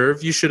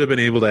deserve. You should have been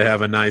able to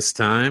have a nice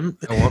time.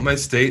 I want my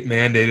state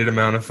mandated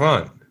amount of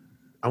fun.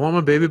 I want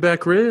my baby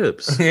back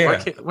ribs.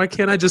 Yeah. Why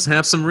can't I just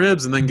have some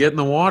ribs and then get in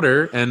the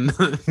water and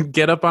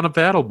get up on a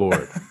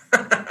paddleboard?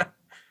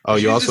 Oh,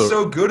 She's just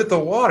so good at the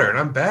water, and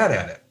I'm bad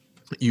at it.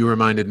 You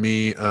reminded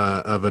me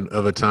of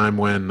a time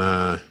when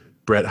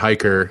Brett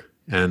Hiker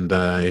and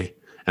I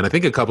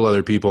think a couple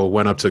other people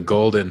went up to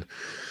Golden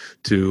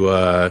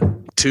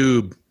to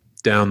tube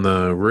down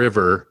the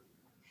river.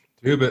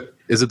 Tube it.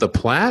 Is it the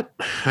Platte?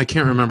 I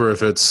can't remember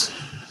if it's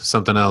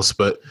something else,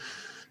 but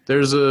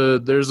there's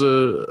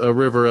a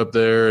river up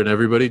there, and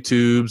everybody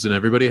tubes and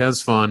everybody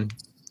has fun.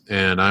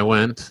 And I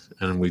went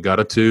and we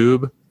got a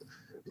tube.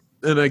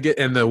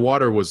 And the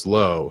water was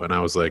low, and I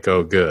was like,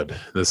 "Oh, good.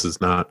 This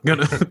is not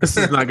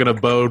gonna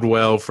bode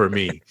well for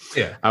me."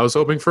 Yeah, I was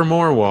hoping for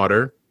more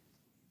water,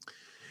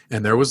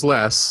 and there was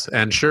less.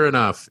 And sure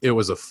enough, it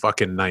was a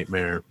fucking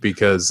nightmare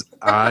because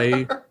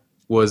I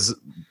was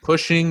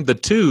pushing the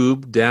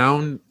tube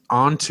down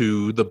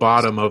onto the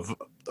bottom of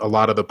a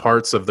lot of the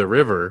parts of the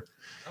river.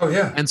 Oh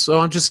yeah, and so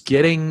I'm just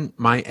getting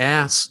my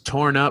ass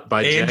torn up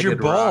by jagged your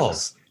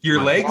balls. Rocks. Your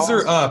my legs balls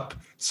are up.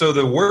 So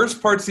the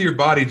worst parts of your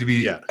body to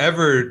be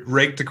ever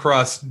raked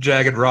across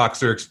jagged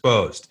rocks are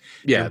exposed.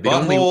 Yeah, your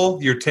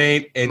butthole, your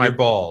taint, and your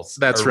balls.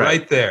 That's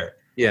right there.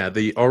 Yeah,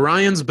 the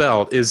Orion's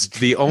belt is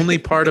the only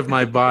part of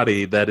my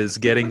body that is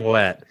getting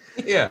wet.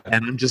 Yeah,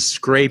 and I'm just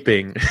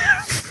scraping.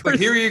 But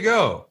here you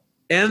go.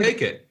 And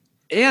take it.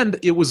 And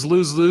it was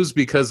lose-lose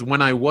because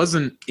when I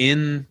wasn't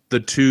in the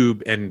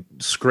tube and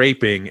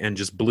scraping and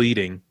just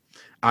bleeding,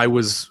 I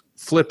was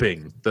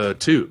flipping the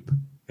tube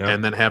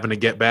and then having to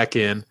get back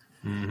in.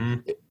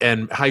 Mm-hmm.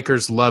 And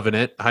Hiker's loving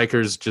it.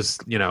 Hiker's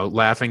just,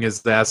 laughing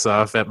his ass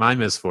off at my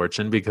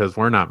misfortune because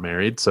we're not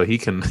married, so he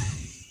can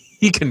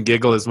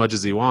giggle as much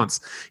as he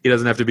wants. He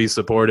doesn't have to be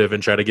supportive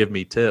and try to give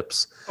me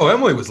tips. Oh,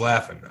 Emily was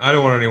laughing. I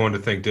don't want anyone to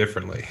think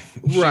differently.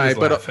 Right,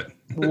 but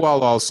while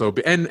also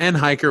and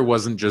Hiker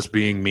wasn't just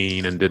being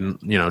mean and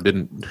didn't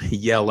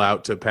yell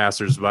out to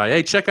passersby,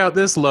 "Hey, check out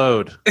this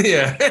load."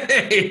 Yeah.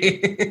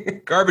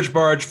 Hey, garbage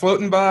barge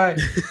floating by.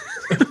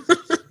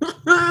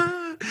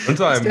 One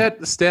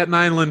time, Staten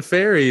Island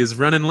Ferry is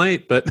running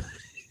late, but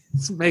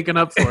it's making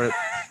up for it,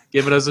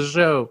 giving us a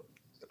show.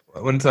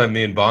 One time,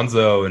 me and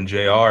Bonzo and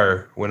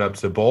JR went up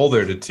to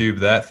Boulder to tube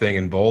that thing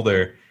in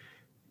Boulder,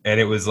 and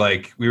it was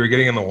like we were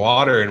getting in the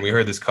water, and we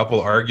heard this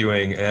couple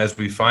arguing, and as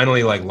we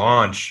finally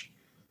launch,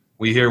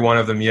 we hear one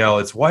of them yell,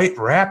 "It's White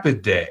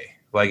Rapid Day!"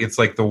 Like it's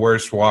like the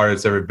worst water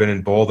that's ever been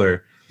in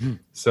Boulder.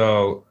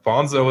 So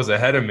Bonzo was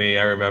ahead of me,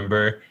 I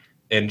remember.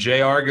 And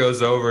JR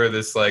goes over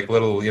this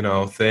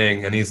little,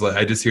 thing. And he's like,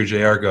 I just hear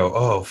JR go,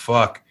 "Oh,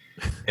 fuck."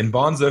 And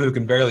Bonzo, who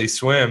can barely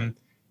swim,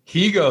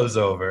 he goes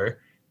over.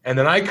 And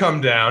then I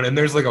come down and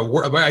there's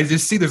I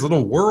just see there's a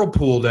little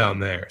whirlpool down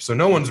there. So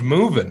no one's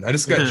moving. I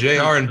just got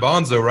JR and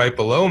Bonzo right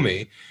below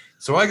me.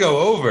 So I go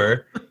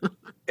over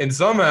and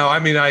somehow,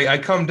 I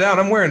come down,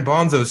 I'm wearing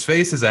Bonzo's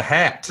face as a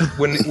hat.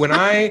 When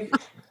I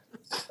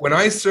when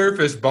I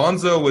surfaced,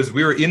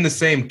 we were in the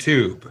same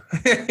tube.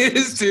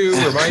 His tube,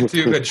 where my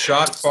tube had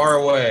shot far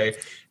away,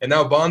 and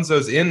now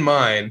Bonzo's in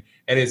mine,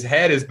 and his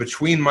head is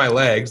between my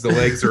legs. The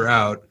legs are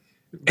out.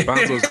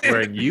 Bonzo's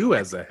wearing you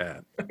as a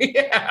hat.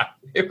 Yeah.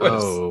 It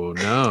was. Oh,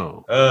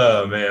 no.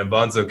 Oh, man.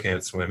 Bonzo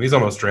can't swim. He's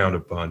almost drowned a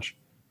bunch.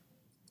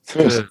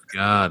 Good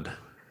God.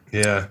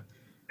 Yeah.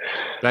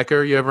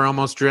 Becker, you ever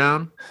almost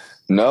drown?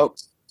 Nope.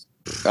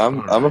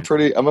 I'm a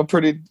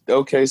pretty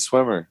okay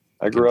swimmer.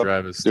 I grew up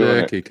drive a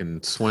stick. He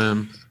can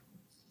swim.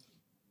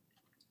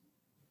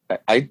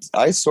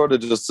 I sort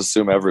of just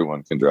assume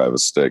everyone can drive a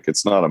stick.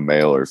 It's not a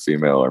male or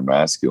female or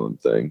masculine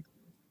thing.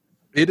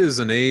 It is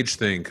an age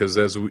thing because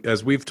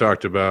as we've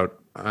talked about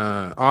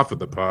off of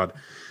the pod,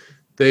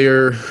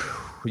 there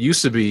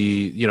used to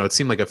be, it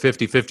seemed like a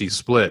 50-50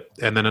 split,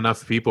 and then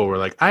enough people were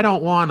like, I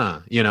don't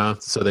wanna,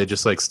 so they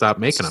just like stopped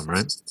making them,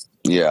 right?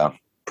 Yeah,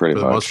 pretty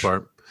much. For the most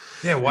part.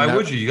 Yeah, why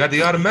would you? You got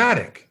the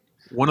automatic.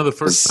 One of the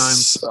first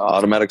times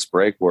automatics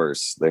break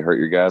worse. They hurt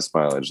your gas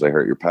mileage. They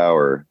hurt your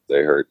power.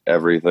 They hurt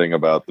everything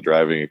about the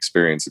driving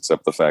experience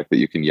except the fact that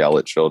you can yell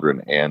at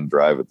children and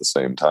drive at the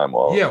same time.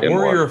 Or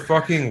you're a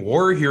fucking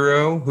war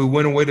hero who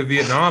went away to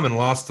Vietnam and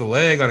lost a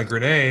leg on a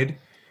grenade.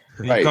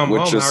 And you come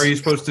home, how are you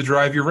supposed to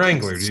drive your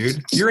Wrangler,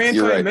 dude? You're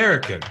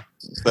anti-American. Right.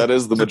 That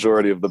is the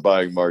majority of the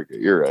buying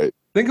market. You're right.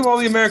 Think of all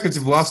the Americans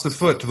who've lost a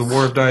foot to the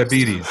war of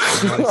diabetes.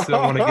 And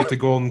still want to get to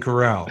Golden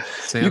Corral.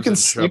 You can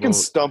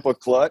stump a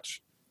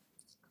clutch.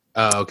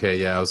 Okay,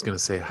 yeah, I was gonna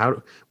say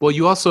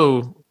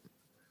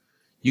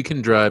you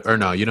can drive, or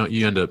no, you don't.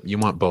 You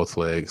want both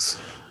legs.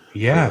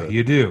 Yeah,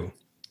 you do.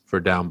 For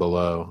down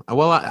below.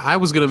 Well, I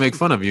was gonna make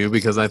fun of you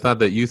because I thought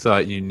that you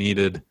thought you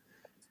needed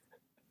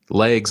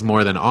legs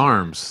more than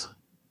arms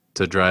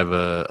to drive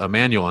a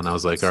manual, and I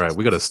was like, all right,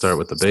 we got to start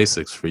with the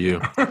basics for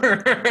you.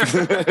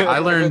 I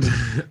learned.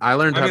 I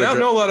don't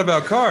know a lot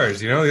about cars.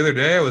 The other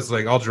day I was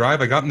like, I'll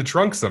drive. I got in the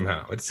trunk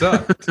somehow. It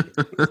sucked.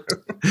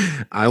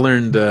 I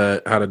learned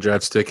how to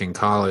drive stick in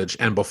college,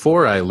 and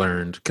before I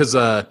learned, because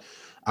I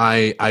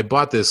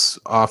bought this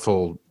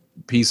awful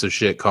piece of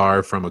shit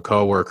car from a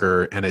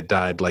coworker, and it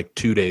died like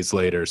 2 days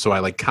later. So I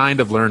like kind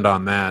of learned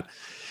on that,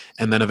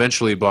 and then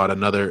eventually bought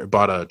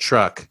a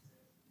truck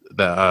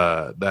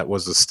that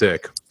was a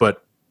stick.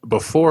 But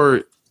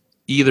before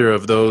either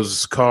of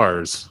those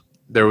cars,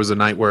 there was a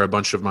night where a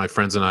bunch of my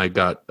friends and I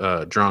got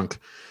drunk,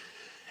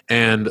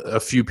 and a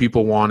few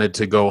people wanted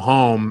to go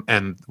home,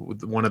 and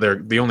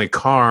the only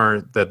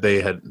car that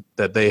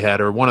they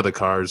had, or one of the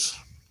cars,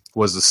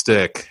 was a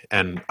stick,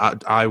 and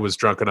I was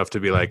drunk enough to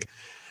be like,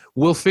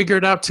 we'll figure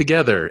it out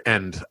together.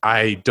 And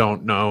I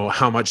don't know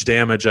how much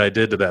damage I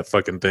did to that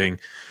fucking thing,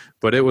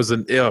 but it was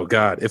oh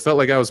God, it felt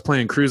like I was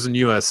playing Cruising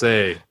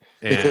USA.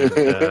 And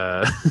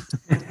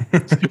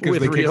because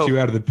they kicked you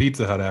out of the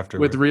Pizza Hut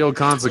afterwards. With real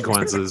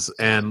consequences.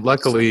 And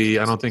luckily,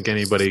 I don't think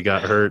anybody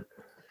got hurt.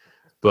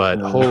 But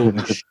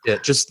holy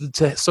shit!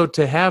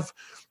 To have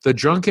the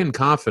drunken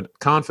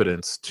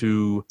confidence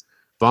to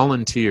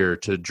volunteer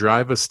to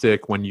drive a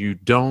stick when you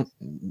don't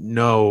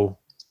know,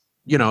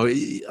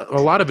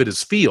 a lot of it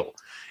is feel.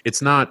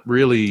 It's not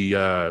really,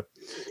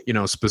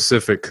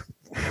 specific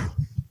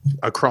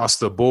across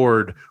the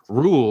board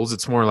rules.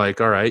 It's more like,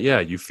 all right, yeah,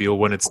 you feel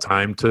when it's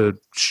time to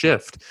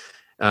shift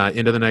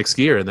into the next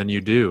gear, and then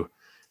you do.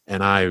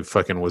 And I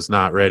fucking was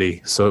not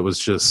ready. So it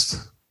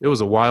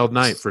was a wild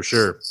night for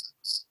sure.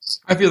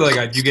 I feel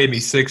like you gave me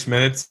 6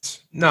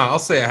 minutes. No, I'll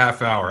say a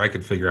half hour. I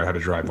could figure out how to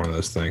drive one of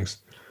those things.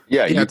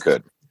 Yeah, you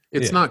could.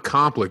 It's not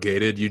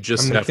complicated. You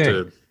just have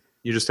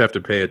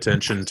to pay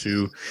attention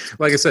to,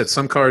 like I said,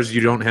 some cars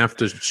you don't have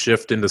to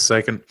shift into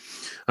second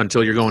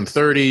until you're going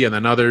 30, and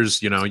then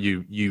others,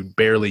 you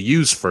barely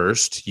use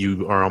first.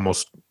 You are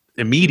almost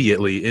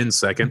immediately in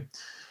second.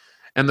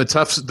 And the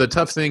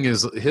tough thing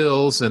is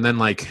hills, and then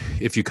like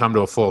if you come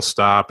to a full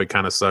stop, it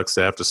kind of sucks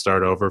to have to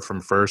start over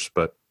from first.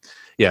 But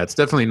yeah, it's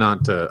definitely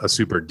not a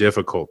super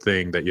difficult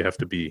thing that you have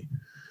to be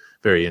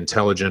very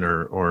intelligent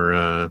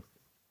or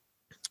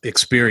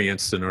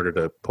experienced in order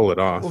to pull it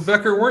off. Well,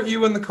 Becker, weren't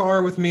you in the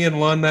car with me and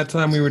Lund that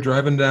time we were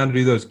driving down to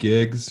do those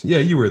gigs? Yeah,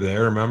 you were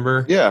there,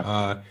 remember?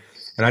 Yeah.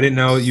 And I didn't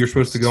know you were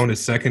supposed to go into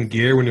second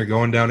gear when you're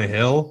going down a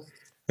hill.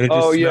 And it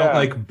just smelled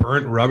like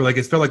burnt rubber. Like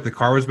it felt like the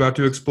car was about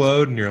to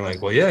explode. And you're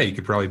like, well, yeah, you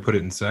could probably put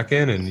it in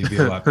second and you'd be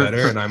a lot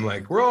better. And I'm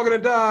like, we're all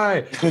going to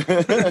die.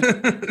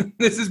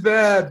 This is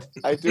bad.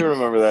 I do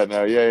remember that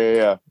now.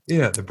 Yeah.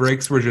 Yeah, the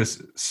brakes were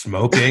just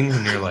smoking.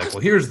 And you're like,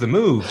 well, here's the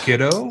move,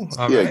 kiddo.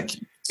 All right.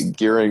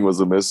 Gearing was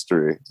a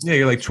mystery. Yeah,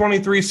 you're like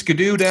 23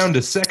 skidoo down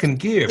to second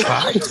gear,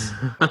 Pops.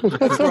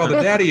 That's where all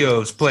the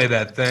daddy-os play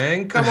that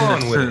thing. Come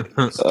on with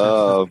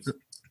it.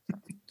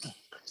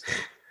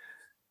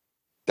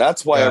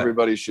 That's why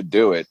everybody should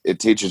do it. It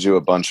teaches you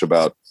a bunch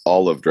about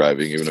all of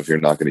driving, even if you're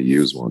not going to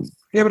use one.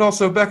 Yeah, but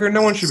also, Becker,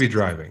 no one should be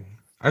driving.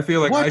 I feel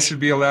like I should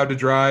be allowed to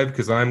drive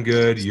because I'm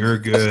good, you're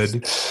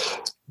good.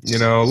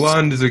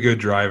 Lund is a good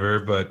driver,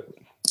 but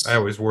I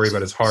always worry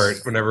about his heart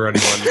whenever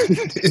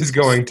anyone is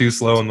going too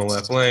slow in the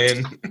left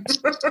lane.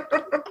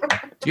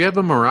 Do you have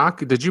a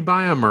maraca? Did you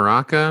buy a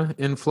maraca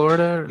in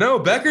Florida? No,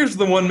 Becker's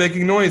the one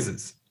making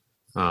noises.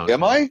 Oh,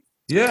 Am I?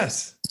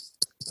 Yes.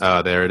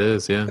 Oh, there it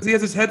is. Yeah. 'Cause he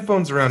has his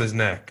headphones around his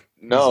neck.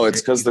 No,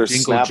 it's because there's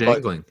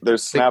Jangling.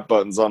 there's snap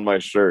buttons on my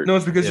shirt. No,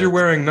 it's because you're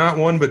wearing not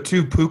one but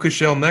two puka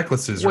shell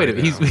necklaces. Wait,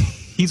 right he's now.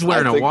 he's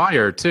wearing a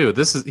wire too.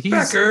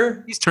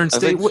 Becker. He's turned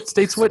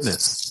state's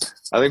witness.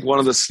 I think one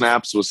of the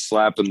snaps was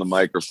slapping the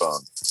microphone.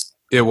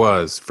 It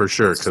was for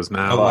sure because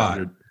now A lot.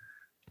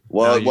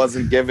 Well, No,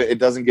 it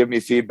doesn't give me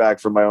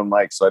feedback from my own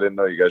mic, so I didn't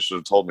know. You guys should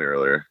have told me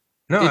earlier.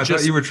 No, I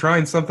thought you were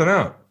trying something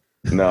out.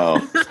 No.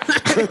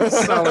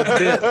 solid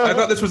bit. I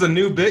thought this was a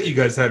new bit you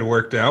guys had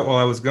worked out while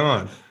I was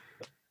gone.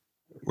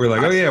 We're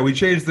like, oh yeah, we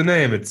changed the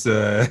name.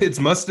 It's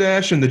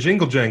Mustache and the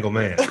Jingle Jangle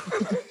Man.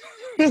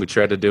 We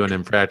tried to do an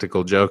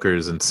Impractical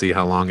Jokers and see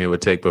how long it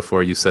would take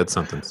before you said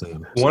something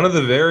soon. One of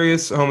the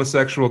various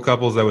homosexual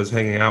couples I was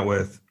hanging out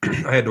with,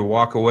 I had to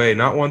walk away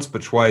not once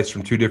but twice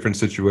from two different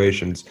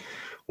situations.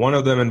 One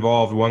of them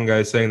involved one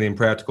guy saying the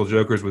Impractical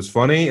Jokers was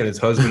funny and his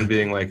husband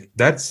being like,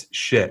 that's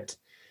shit.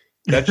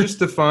 That just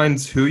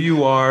defines who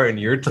you are and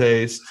your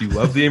taste. You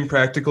love the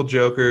Impractical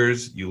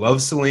Jokers. You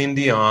love Celine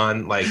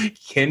Dion. Like,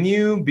 can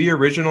you be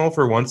original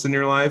for once in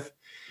your life?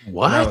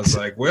 What? And I was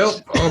like,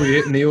 well, I'll be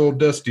hitting the old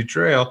dusty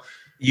trail.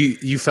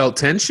 You felt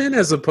tension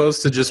as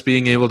opposed to just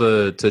being able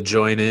to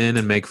join in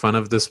and make fun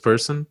of this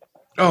person?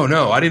 Oh,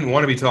 no, I didn't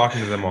want to be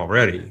talking to them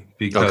already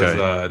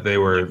because they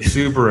were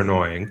super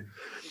annoying.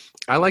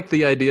 I like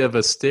the idea of a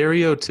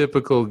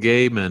stereotypical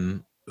gay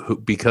man who,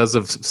 because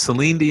of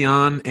Celine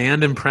Dion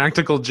and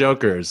Impractical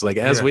Jokers. Like,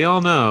 as we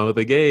all know,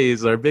 the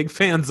gays are big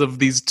fans of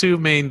these two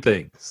main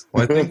things.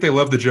 Well, I think they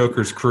love the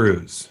Joker's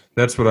cruise.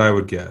 That's what I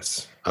would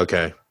guess.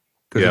 Okay.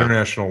 Because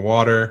international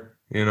water,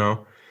 you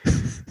know.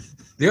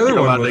 The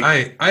other one was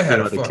I had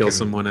to kill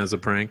someone as a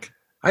prank.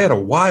 I had a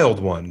wild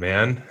one,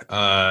 man.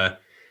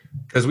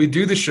 Because we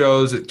do the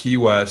shows at Key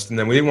West, and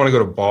then we didn't want to go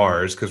to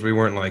bars because we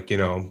weren't like,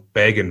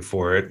 begging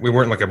for it. We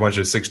weren't like a bunch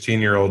of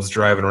 16-year-olds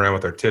driving around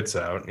with our tits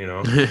out,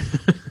 That's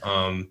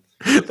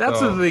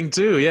the thing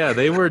too. Yeah,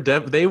 they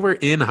were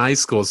in high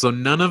school, so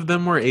none of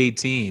them were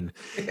 18.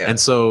 Yeah. And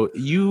so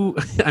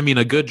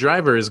a good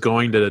driver is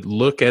going to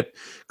look at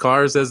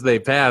cars as they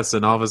pass,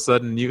 and all of a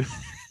sudden you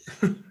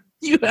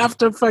have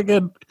to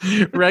fucking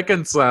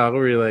reconcile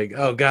where you're like,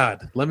 oh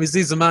God, let me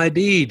see some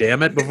ID,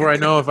 damn it, before I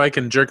know if I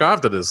can jerk off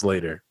to this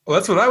later. Well,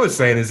 that's what I was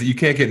saying is that you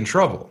can't get in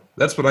trouble.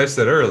 That's what I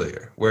said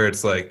earlier, where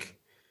it's like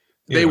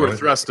they were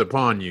thrust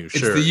upon you.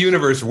 Sure, it's the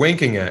universe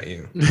winking at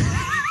you.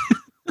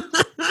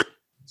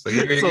 So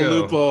it's a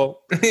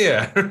loophole.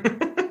 Yeah.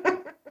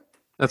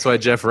 That's why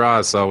Jeff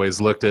Ross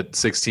always looked at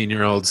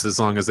 16-year-olds as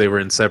long as they were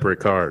in separate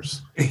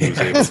cars. He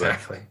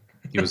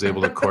was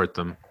able to court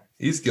them.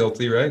 He's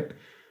guilty, right?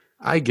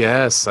 I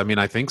guess.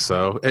 I think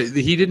so.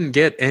 He didn't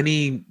get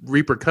any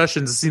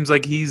repercussions. It seems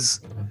like he's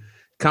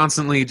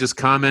constantly just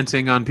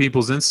commenting on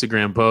people's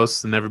Instagram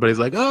posts, and everybody's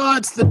like, "Oh,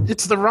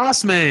 it's the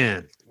Ross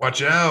man.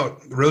 Watch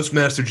out,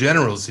 Roastmaster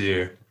General's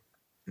here."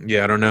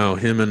 Yeah, I don't know.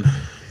 Him and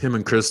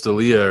Chris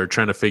D'Elia are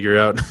trying to figure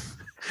out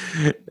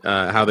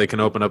how they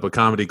can open up a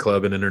comedy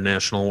club in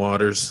international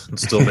waters and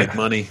still make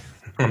money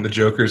on the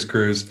Joker's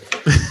cruise.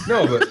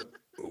 No, but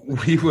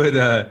we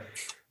would.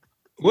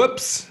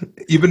 Whoops,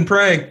 you've been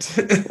pranked.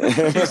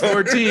 He's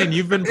 14,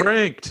 you've been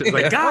pranked. It's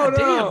like, God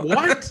damn,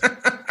 what?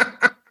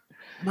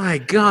 My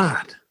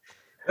God.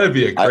 That'd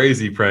be a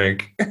crazy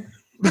prank.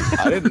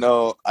 I didn't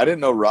know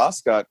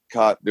Ross got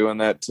caught doing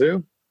that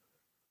too.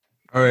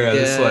 Oh yeah,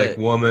 this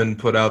woman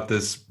put out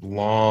this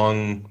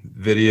long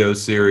video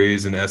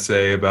series, an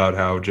essay about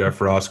how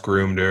Jeff Ross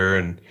groomed her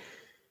and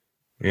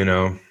gave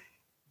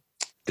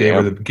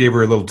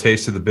her a little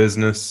taste of the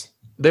business.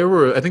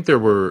 I think there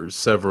were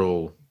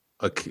several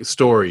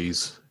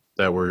stories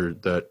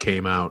that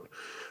came out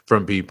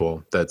from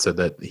people that said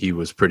that he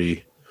was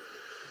pretty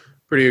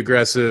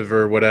aggressive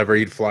or whatever.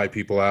 He'd fly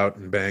people out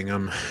and bang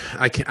them.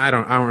 I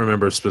don't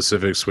remember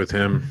specifics with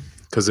him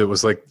because it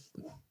was like,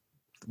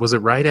 was it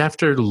right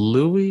after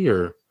Louis,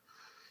 or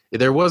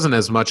there wasn't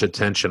as much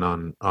attention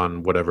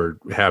on whatever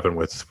happened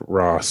with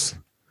Ross.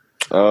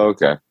 Oh,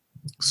 okay.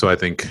 So I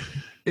think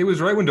it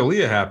was right when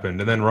D'Elia happened,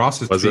 and then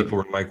Ross's people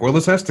were like, "Well,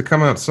 this has to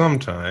come out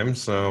sometime."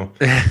 So.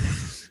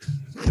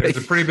 There's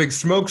a pretty big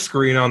smoke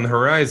screen on the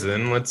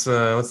horizon. Let's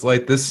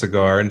light this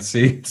cigar and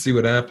see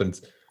what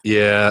happens.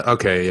 Yeah.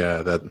 Okay.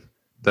 Yeah. That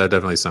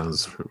definitely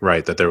sounds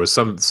right. That there was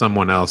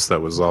someone else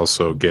that was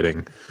also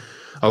getting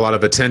a lot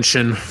of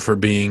attention for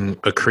being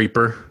a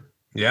creeper.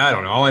 Yeah, I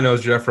don't know. All I know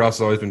is Jeff Ross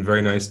has always been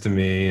very nice to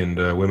me, and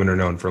women are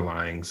known for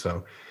lying.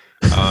 So,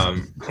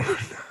 I'm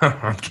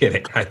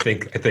kidding. I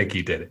think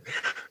he did it.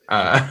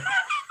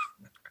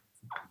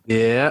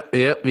 Yep.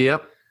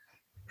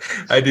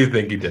 I do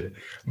think he did it.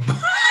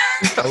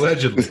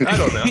 Allegedly. I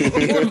don't know.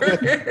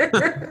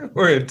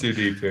 We're in too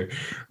deep here.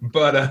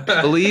 But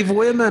believe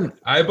women.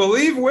 I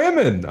believe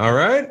women, all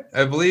right?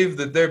 I believe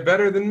that they're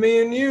better than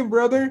me and you,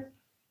 brother.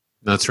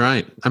 That's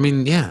right.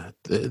 Yeah,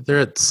 they're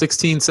at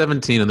 16,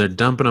 17, and they're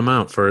dumping them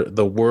out for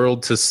the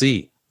world to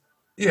see.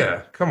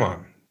 Yeah, come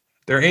on.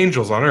 They're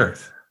angels on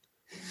earth.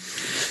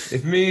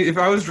 If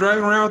I was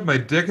driving around with my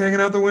dick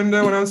hanging out the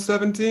window when I was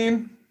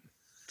 17,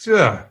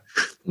 yeah.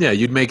 Yeah,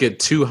 you'd make it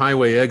 2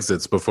 highway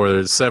exits before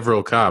there's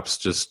several cops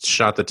just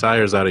shot the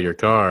tires out of your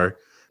car.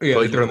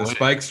 Yeah, they're on the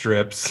spike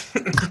strips.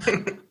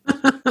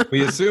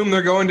 We assume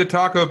they're going to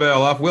Taco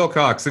Bell off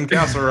Wilcox in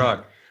Castle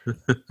Rock.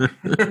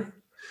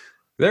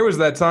 There was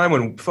that time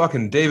when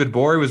fucking David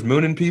Bory was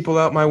mooning people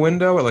out my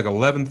window at like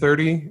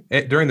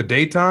 11:30 during the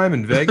daytime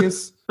in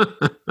Vegas.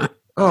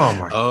 Oh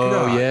my god!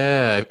 Oh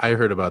yeah, I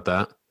heard about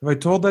that. Have I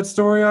told that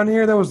story on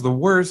here? That was the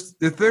worst.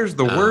 If there's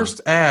the worst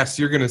ass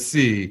you're gonna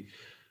see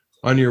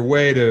on your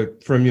way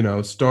from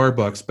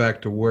Starbucks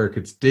back to work,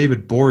 it's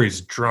David Bory's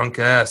drunk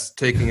ass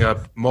taking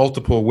up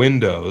multiple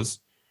windows.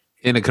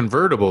 In a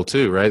convertible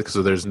too, right?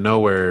 So there's no.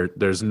 No,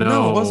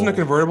 it wasn't a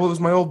convertible. It was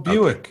my old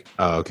Buick.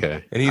 Oh,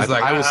 okay. And he's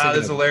this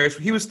is hilarious.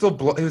 He was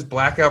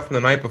blackout from the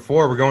night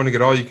before. We're going to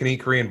get all you can eat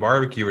Korean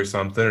barbecue or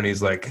something. And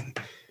he's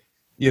like,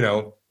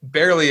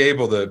 barely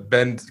able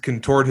to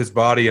contort his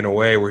body in a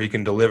way where he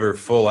can deliver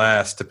full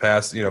ass to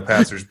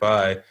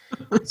passersby.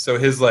 So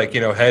his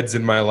head's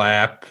in my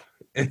lap,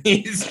 and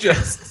he's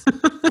just,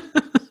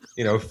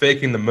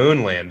 faking the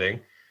moon landing.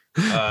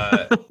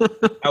 I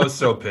was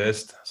so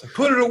pissed. I was like,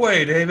 "Put it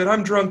away, David.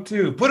 I'm drunk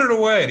too. Put it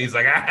away." And he's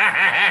like,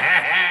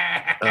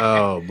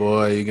 "Oh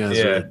boy, you guys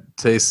are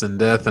tasting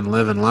death and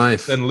living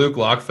life." Then Luke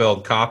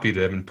Lockfeld copied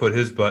him and put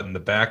his butt in the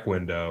back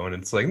window, and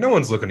it's like, no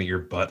one's looking at your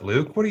butt,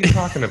 Luke. What are you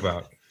talking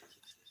about?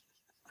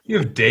 You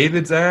have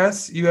David's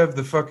ass. You have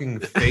the fucking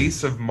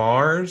face of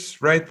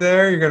Mars right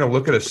there. You're gonna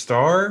look at a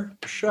star?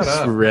 Shut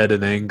up. Red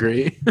and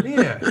angry.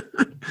 Yeah.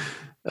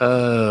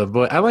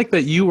 Boy, I like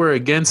that you were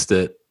against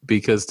it.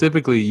 Because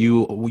typically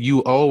you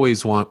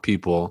always want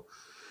people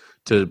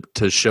to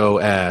show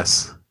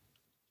ass,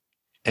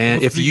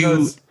 and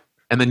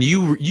then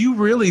you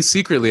really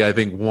secretly, I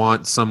think,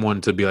 want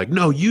someone to be like,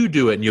 no, you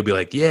do it, and you'll be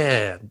like,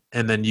 yeah,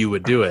 and then you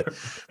would do it,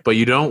 but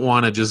you don't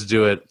want to just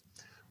do it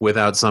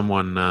without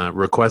someone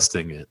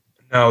requesting it.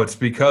 No, it's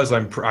because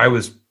I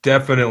was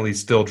definitely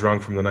still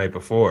drunk from the night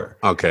before.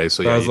 Okay,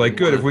 so I was like,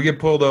 good, if we get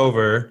pulled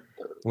over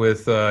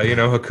with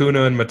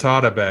Hakuna and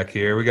Matata back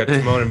here, we got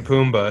Timon and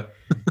Pumbaa.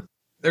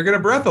 They're going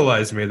to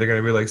breathalyze me. They're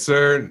going to be like,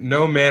 sir,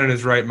 no man in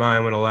his right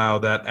mind would allow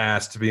that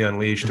ass to be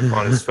unleashed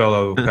upon his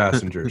fellow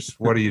passengers.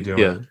 What are you doing?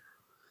 Yeah.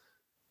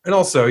 And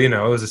also, it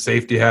was a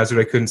safety hazard.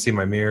 I couldn't see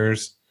my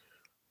mirrors.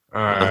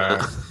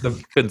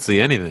 Couldn't see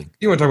anything.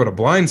 You want to talk about a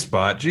blind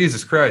spot?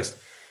 Jesus Christ.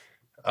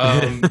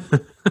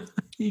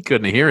 You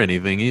couldn't hear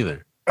anything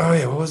either. Oh,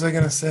 yeah. What was I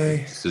going to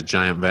say? It's a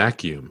giant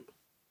vacuum.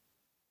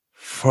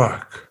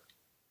 Fuck.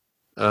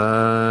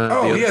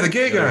 The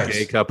gay guys.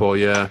 Gay couple,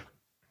 yeah.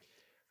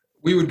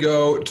 We would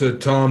go to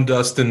Tom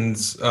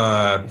Dustin's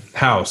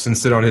house and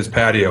sit on his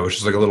patio, which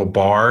is like a little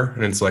bar,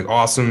 and it's like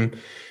awesome.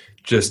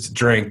 Just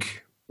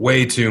drink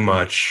way too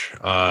much.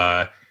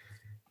 And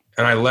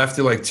I left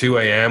at like 2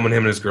 a.m. when him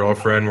and his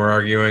girlfriend were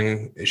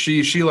arguing.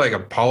 She like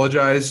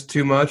apologized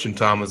too much, and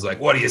Tom was like,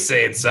 "What are you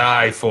saying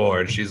sigh for?"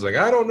 And she's like,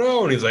 "I don't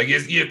know." And he's like,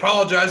 "You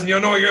apologize, and you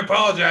don't know what you're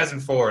apologizing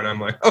for." And I'm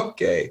like,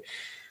 "Okay,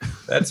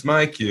 that's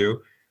my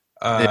cue."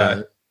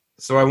 Yeah.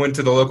 So I went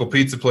to the local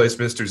pizza place,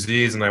 Mr.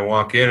 Z's, and I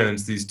walk in, and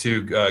it's these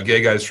 2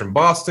 gay guys from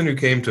Boston who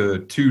came to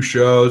 2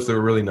 shows. They were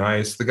really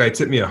nice. The guy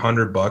tipped me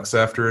 $100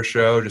 after a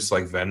show, just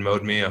like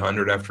Venmo'd me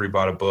 $100 after he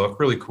bought a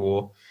book. Really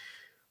cool.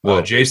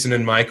 Jason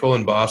and Michael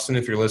in Boston,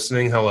 if you're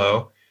listening,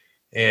 hello.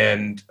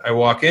 And I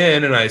walk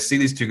in, and I see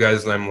these 2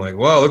 guys, and I'm like,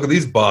 "Whoa, look at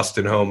these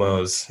Boston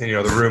homos." And,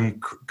 the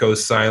room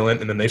goes silent,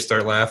 and then they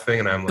start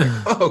laughing, and I'm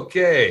like,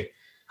 "Okay,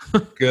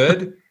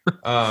 good."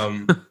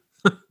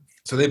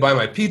 So they buy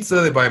my pizza,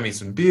 they buy me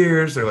some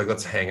beers, they're like,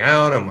 "Let's hang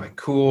out." I'm like,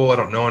 "Cool, I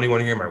don't know anyone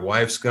here, my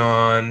wife's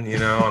gone,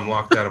 I'm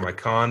locked out of my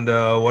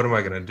condo, what am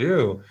I going to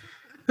do?"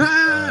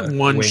 One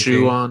winking.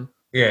 shoe on.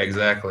 Yeah,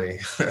 exactly.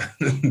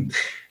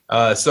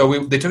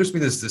 So they took us to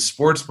this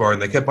sports bar,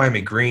 and they kept buying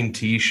me green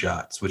tea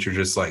shots, which are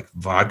just like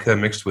vodka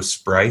mixed with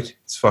Sprite.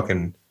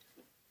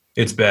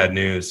 It's bad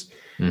news.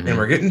 Mm-hmm. And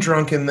we're getting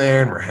drunk in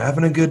there, and we're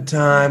having a good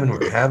time, and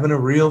we're having a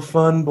real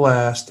fun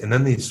blast. And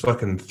then these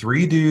fucking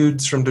 3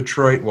 dudes from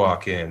Detroit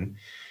walk in.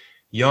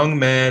 Young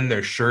men,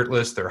 they're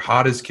shirtless, they're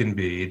hot as can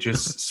be,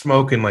 just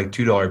smoking like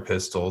 $2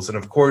 pistols. And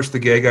of course, the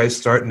gay guys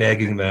start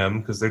nagging them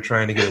because they're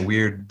trying to get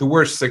the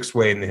worst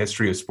 6-way in the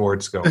history of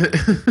sports going.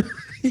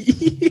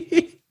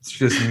 It's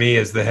just me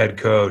as the head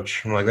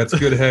coach. I'm like, "That's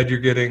good head you're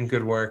getting,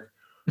 good work."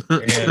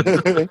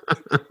 And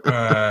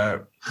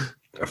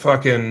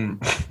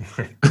fucking...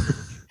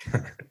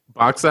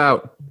 Box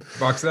out.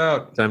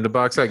 Time to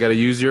box out. Got to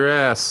use your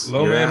ass.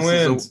 Low man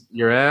wins.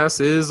 Your ass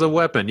is a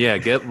weapon. Yeah,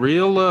 get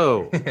real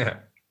low. Yeah.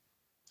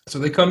 So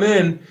they come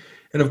in,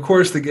 and of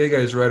course the gay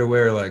guys right away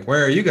are like,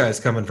 "Where are you guys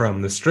coming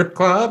from? The strip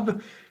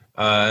club?"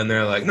 And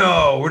they're like,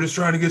 "No, we're just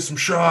trying to get some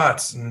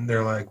shots." And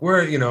they're like,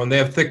 "Where?" And they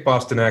have thick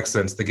Boston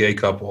accents, the gay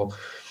couple.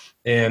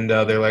 And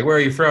they're like, "Where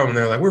are you from?" And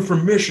they're like, "We're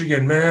from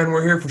Michigan, man.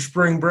 We're here for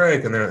spring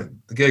break." And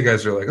the gay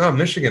guys are like, "Oh,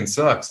 Michigan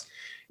sucks."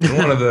 And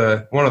one of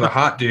the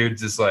hot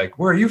dudes is like,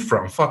 "Where are you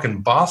from?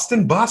 Fucking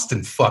Boston?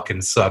 Boston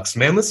fucking sucks,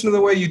 man. Listen to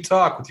the way you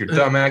talk with your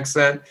dumb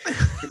accent,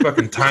 your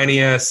fucking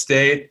tiny ass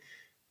state.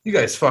 You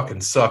guys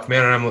fucking suck,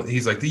 man." And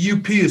he's like, "The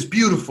UP is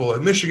beautiful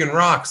and Michigan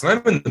rocks." And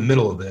I'm in the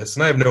middle of this,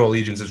 and I have no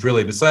allegiances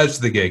really, besides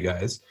to the gay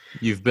guys.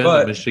 You've been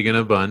to Michigan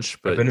a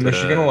bunch, but I've been to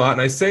Michigan a lot,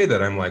 and I say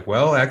that I'm like,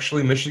 well,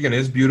 actually, Michigan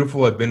is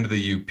beautiful. I've been to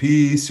the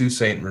UP. Sault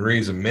Ste. Marie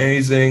is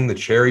amazing. The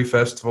Cherry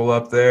Festival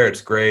up there,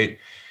 it's great.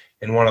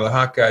 And one of the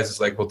hot guys is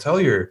like, "Well, tell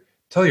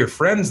your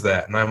friends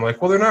that." And I'm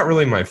like, "Well, they're not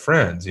really my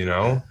friends, you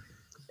know."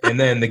 And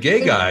then the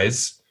gay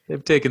guys,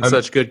 they've taken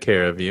such good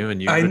care of you, and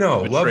you. I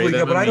know, lovely,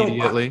 them but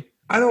immediately.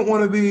 I don't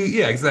want to be.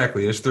 Yeah,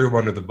 exactly. Just threw him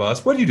under the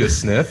bus. What did you just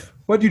sniff?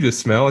 What did you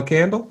just smell? A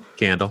candle?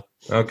 Candle.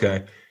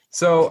 Okay.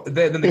 So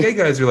then the gay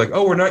guys are like,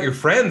 "Oh, we're not your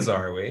friends,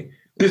 are we?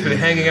 We've been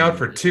hanging out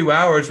for 2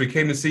 hours. We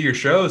came to see your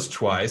shows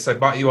twice. I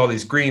bought you all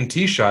these green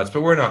tea shots,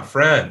 but we're not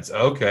friends."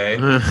 Okay.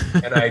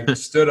 And I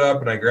stood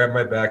up and I grabbed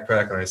my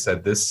backpack and I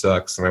said, "This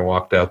sucks." And I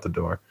walked out the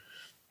door.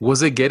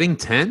 Was it getting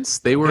tense?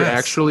 They were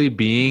actually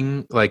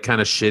being like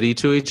kind of shitty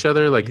to each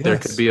other. Like there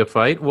could be a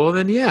fight. Well,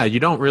 then, yeah, you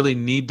don't really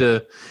need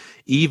to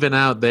even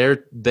out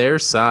their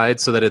side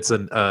so that it's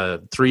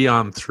a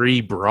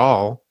 3-on-3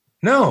 brawl.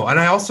 No. And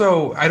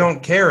I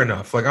don't care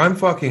enough. Like I'm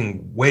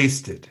fucking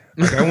wasted.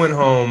 Like I went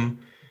home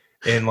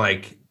and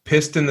like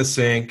pissed in the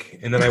sink,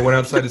 and then I went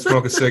outside to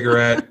smoke a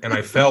cigarette, and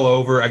I fell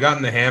over. I got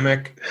in the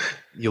hammock.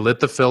 You lit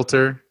the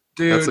filter,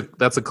 dude.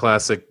 That's a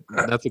classic.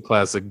 That's a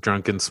classic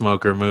drunken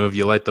smoker move.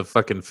 You light the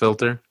fucking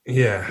filter.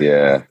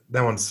 Yeah.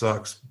 That one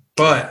sucks.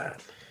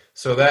 But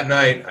so that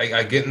night,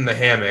 I get in the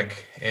hammock,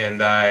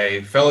 and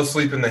I fell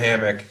asleep in the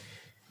hammock,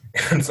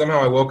 and somehow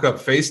I woke up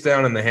face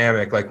down in the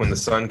hammock, like when the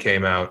sun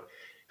came out.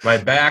 My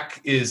back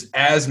is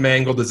as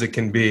mangled as it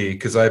can be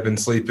because I've been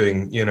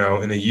sleeping, in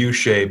a U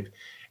shape.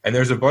 And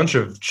there's a bunch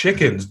of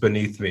chickens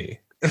beneath me.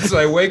 And so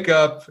I wake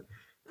up,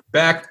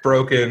 back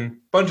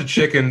broken, bunch of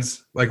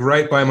chickens, like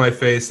right by my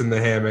face in the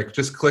hammock,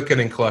 just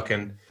clicking and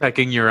clucking.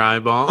 Pecking your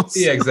eyeballs.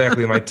 Yeah,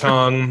 exactly. My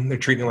tongue, they're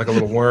treating it like a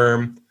little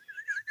worm.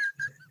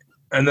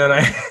 And then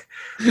I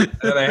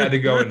had to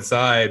go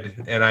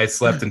inside, and I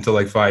slept until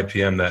like 5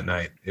 p.m. that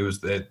night.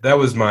 That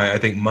was my, I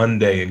think,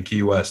 Monday in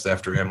Key West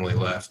after Emily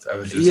left. I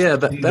was just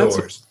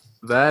indoors.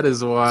 That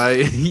is why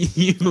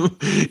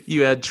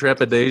you had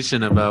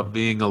trepidation about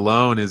being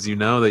alone, as you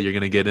know that you're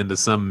going to get into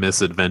some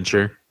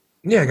misadventure.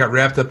 Yeah, I got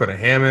wrapped up in a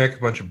hammock. A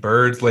bunch of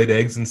birds laid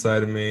eggs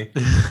inside of me.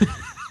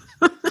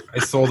 I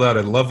sold out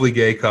a lovely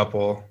gay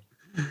couple.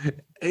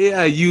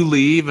 Yeah, you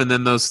leave, and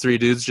then those 3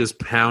 dudes just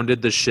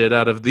pounded the shit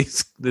out of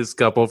this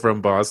couple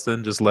from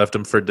Boston, just left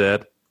them for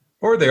dead.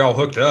 Or they all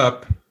hooked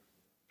up.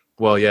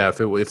 Well, yeah, if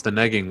the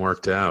negging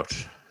worked out.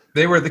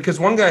 They were, because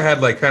one guy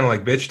had like kind of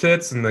like bitch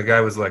tits, and the guy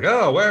was like,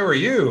 "Oh, where were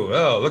you?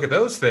 Oh, look at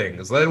those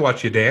things. Let me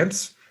watch you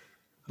dance."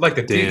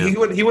 Like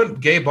he went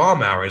gay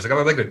bomb hour. He's like,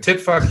 "I'd like to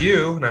tit fuck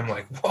you," and I'm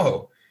like,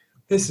 "Whoa,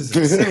 this is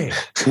insane."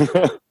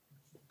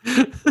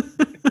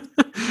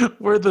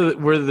 Were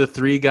the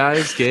 3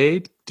 guys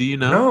gay? Do you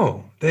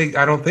know? No,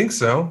 I don't think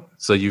so.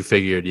 So you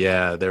figured,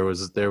 yeah, there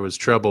was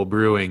trouble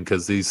brewing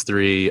because these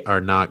 3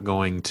 are not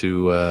going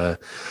to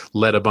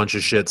let a bunch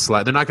of shit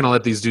slide. They're not going to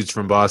let these dudes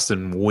from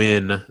Boston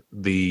win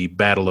the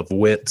battle of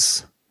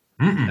wits.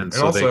 And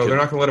so also, they're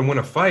not going to let them win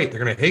a fight.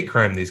 They're going to hate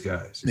crime these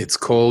guys. It's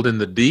cold in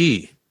the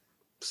D.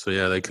 So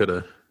yeah, they could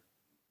have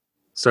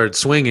started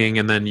swinging,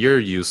 and then you're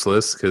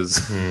useless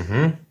because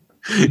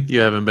you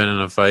haven't been in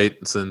a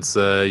fight since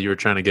you were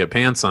trying to get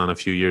pants on a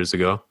few years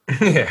ago.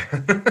 Yeah.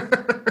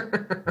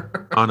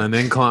 On an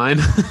incline.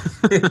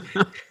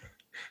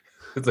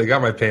 It's like I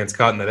got my pants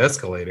caught in that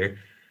escalator.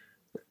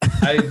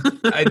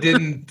 I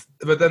didn't,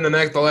 but then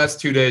the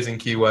last 2 days in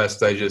Key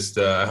West, I just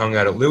hung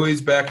out at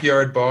Louie's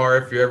Backyard Bar.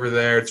 If you're ever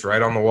there, it's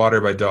right on the water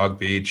by Dog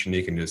Beach, and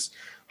you can just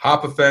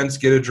hop a fence,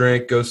 get a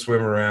drink, go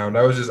swim around.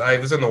 I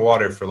was in the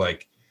water for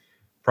like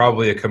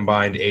probably a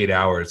combined 8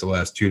 hours the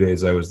last 2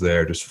 days I was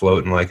there, just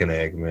floating like an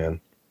egg,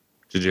 man.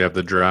 Did you have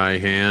the dry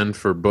hand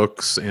for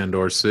books and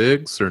or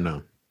cigs or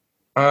no?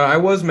 I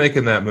was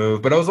making that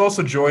move, but I was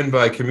also joined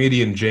by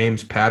comedian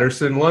James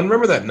Patterson. Lon,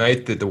 remember that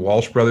night that the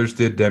Walsh Brothers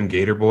did Dem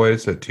Gator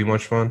Boys at Too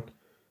Much Fun?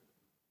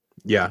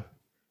 Yeah.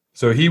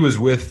 So he was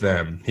with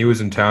them. He was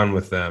in town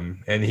with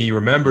them, and he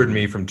remembered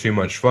me from Too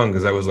Much Fun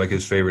because that was like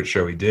his favorite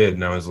show he did.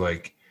 And I was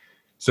like,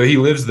 so he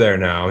lives there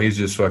now. He's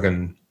just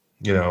fucking,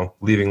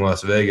 leaving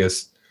Las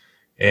Vegas.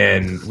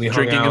 And we hung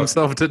drinking out.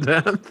 Himself to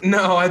death?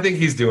 No, I think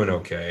he's doing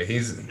okay.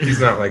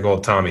 He's not like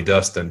old Tommy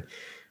Dustin.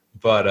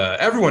 But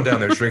everyone down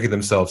there is drinking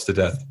themselves to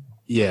death.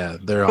 Yeah,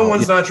 no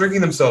one's not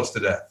drinking themselves to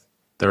death.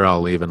 They're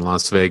all leaving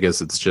Las Vegas.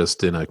 It's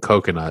just in a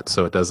coconut,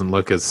 so it doesn't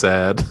look as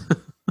sad.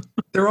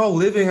 They're all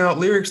living out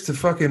lyrics to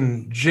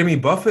fucking Jimmy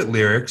Buffett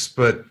lyrics,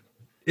 but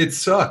it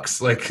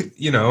sucks. Like,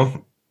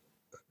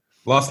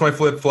 lost my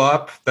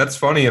flip-flop. That's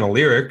funny in a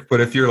lyric,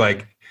 but if you're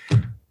like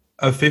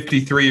a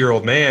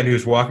 53-year-old man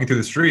who's walking through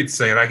the streets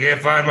saying, "I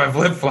can't find my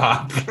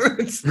flip-flop,"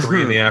 it's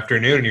 3 p.m.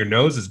 and your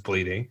nose is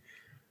bleeding.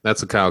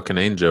 That's a Kyle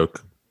Kinane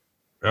joke.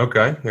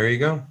 Okay, there you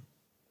go.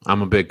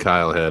 I'm a big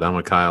Kyle head. I'm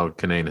a Kyle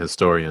Kinane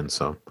historian,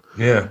 so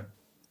Yeah.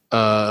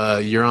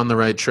 You're on the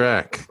right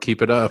track.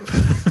 Keep it up.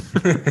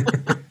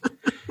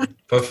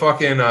 But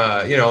fucking,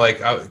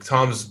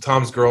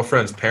 Tom's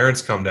girlfriend's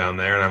parents come down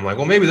there, and I'm like,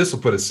 well, maybe this will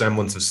put a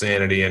semblance of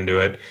sanity into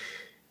it.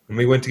 And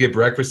we went to get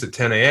breakfast at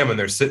 10 a.m. and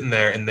they're sitting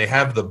there, and they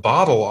have the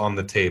bottle on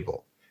the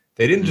table.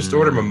 They didn't just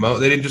order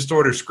They didn't just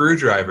order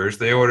screwdrivers.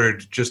 They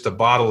ordered just a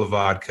bottle of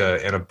vodka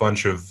and a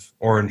bunch of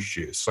orange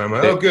juice. So I'm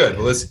like, oh, good.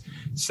 Well, this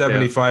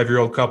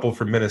 75-year-old couple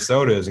from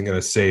Minnesota isn't going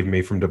to save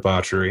me from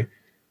debauchery.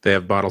 They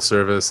have bottle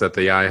service at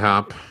the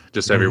IHOP.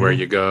 Just everywhere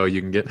you go,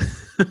 you can get.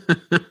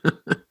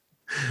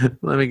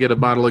 Let me get a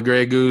bottle of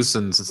Grey Goose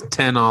and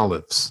 10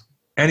 olives.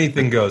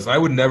 Anything goes. I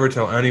would never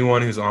tell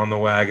anyone who's on the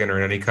wagon or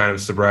in any kind of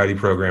sobriety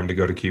program to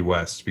go to Key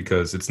West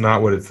because it's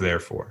not what it's there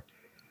for.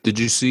 Did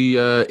you see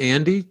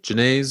Andy,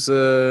 Janae's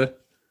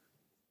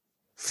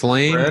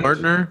flame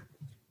partner?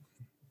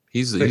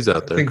 He's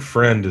out there. I think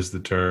friend is the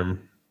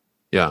term.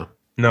 Yeah.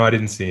 No, I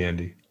didn't see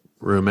Andy.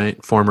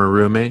 Former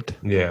roommate.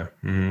 Yeah.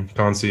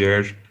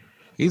 Concierge.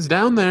 He's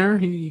down there.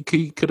 He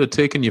could have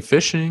taken you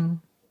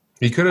fishing.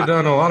 He could have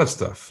done a lot of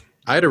stuff.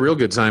 I had a real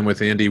good time with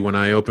Andy when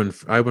I opened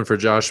for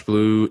Josh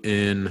Blue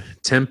in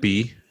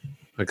Tempe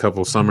a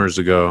couple summers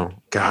ago.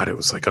 God, it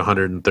was like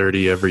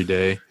 130 every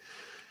day.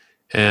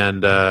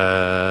 And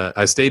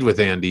I stayed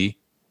with Andy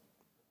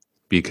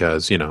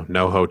because,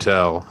 no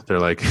hotel. They're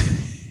like,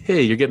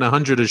 hey, you're getting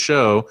 100 a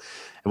show.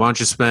 Why don't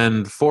you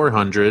spend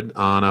 400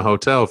 on a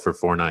hotel for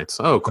 4 nights?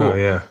 Oh, cool. Oh,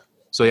 yeah.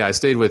 So, I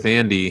stayed with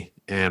Andy,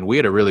 and we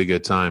had a really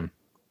good time.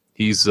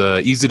 He's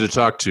easy to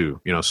talk to,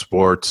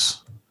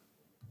 sports.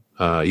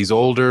 He's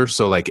older,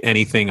 so like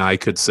anything I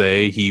could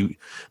say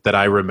that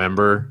I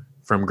remember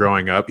from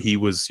growing up, he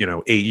was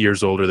 8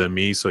 years older than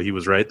me, so he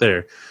was right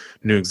there,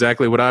 knew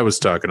exactly what I was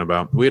talking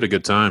about. We had a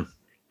good time.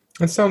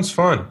 That sounds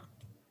fun.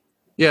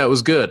 Yeah, it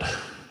was good.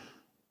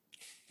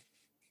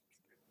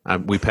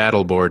 We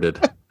paddle boarded.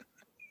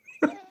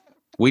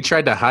 We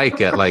tried to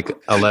hike at like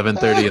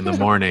 11:30 in the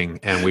morning,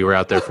 and we were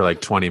out there for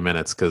like 20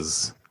 minutes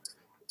because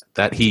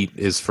that heat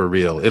is for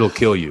real. It'll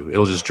kill you.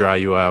 It'll just dry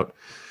you out.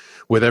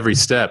 With every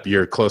step,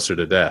 you're closer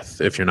to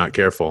death if you're not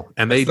careful.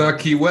 And it's not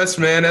Key West,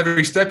 man.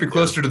 Every step, you're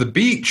closer to the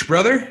beach,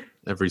 brother.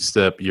 Every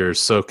step, you're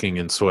soaking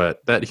in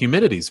sweat. That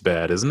humidity's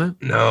bad, isn't it?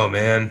 No,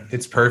 man.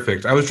 It's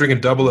perfect. I was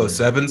drinking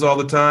 007s all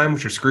the time,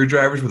 which are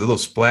screwdrivers with a little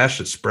splash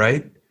of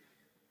Sprite.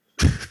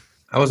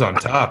 I was on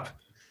top.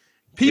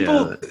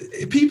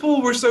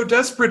 People were so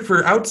desperate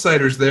for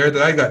outsiders there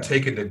that I got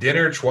taken to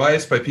dinner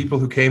twice by people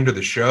who came to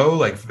the show,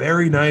 like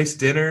very nice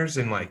dinners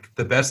in like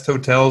the best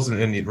hotels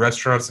and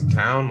restaurants in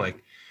town.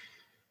 Like,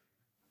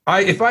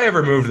 if I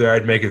ever moved there,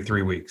 I'd make it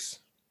 3 weeks.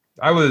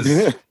 I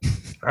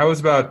was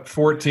about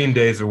 14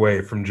 days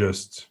away from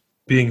just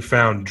being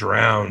found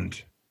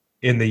drowned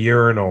in the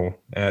urinal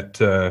at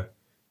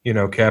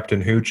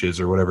Captain Hooch's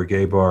or whatever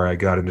gay bar I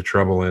got into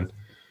trouble in.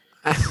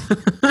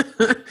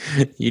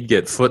 You'd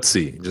get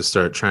footsie, just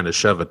start trying to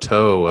shove a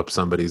toe up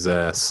somebody's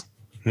ass.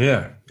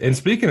 Yeah. And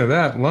speaking of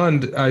that,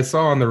 Lund, I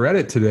saw on the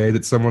Reddit today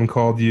that someone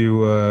called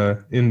you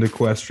into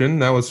question.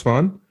 That was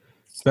fun.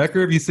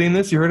 Becker, have you seen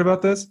this? You heard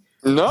about this?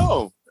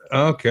 No.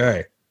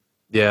 Okay.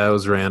 Yeah, it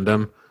was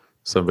random.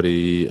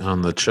 Somebody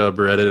on the Chubb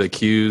Reddit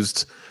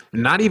accused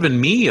not even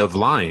me of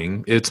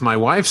lying. It's my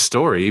wife's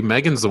story.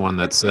 Megan's the one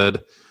that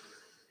said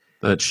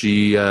that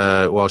she,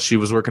 while she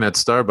was working at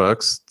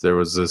Starbucks, there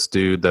was this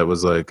dude that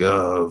was like,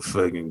 oh,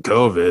 fucking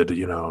COVID,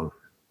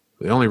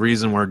 the only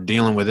reason we're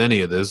dealing with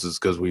any of this is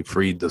because we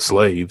freed the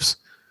slaves.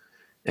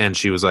 And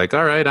she was like,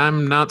 all right,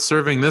 I'm not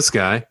serving this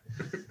guy.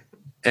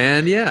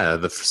 And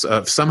yeah,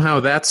 somehow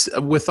that's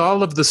with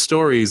all of the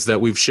stories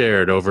that we've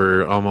shared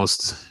over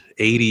almost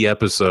 80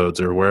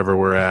 episodes or wherever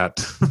we're at.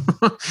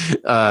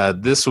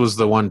 This was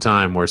the one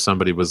time where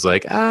somebody was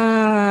like,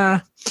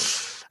 I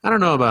don't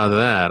know about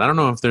that. I don't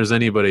know if there's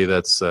anybody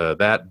that's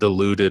that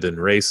deluded and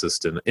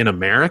racist in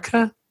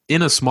America,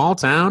 in a small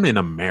town in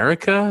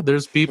America.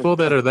 There's people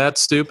that are that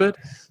stupid.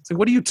 It's like,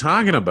 what are you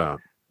talking about?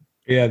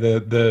 Yeah,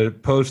 the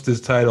post is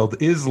titled,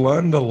 "Is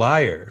Lund a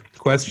liar?" ?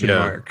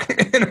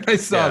 And I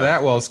saw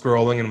that while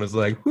scrolling and was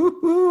like,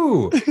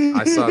 whoo-hoo.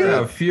 I saw that.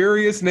 How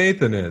furious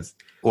Nathan is.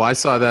 Well, I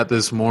saw that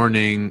this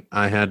morning.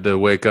 I had to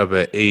wake up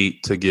at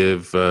 8 to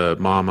give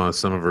Mama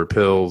some of her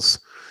pills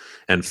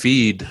and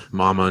feed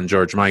Mama and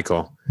George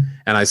Michael.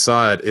 And I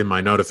saw it in my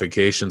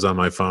notifications on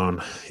my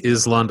phone.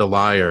 Is Lund a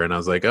liar? And I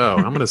was like, oh,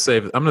 I'm gonna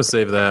save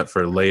that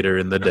for later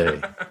in the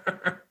day.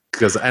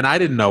 And I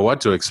didn't know what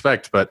to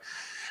expect, but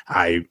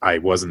I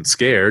wasn't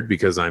scared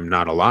because I'm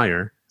not a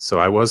liar. So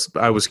I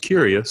was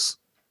curious.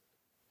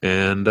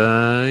 And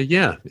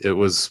it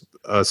was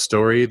a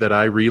story that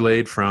I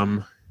relayed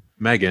from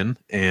Megan,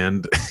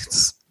 and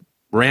it's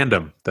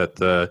random that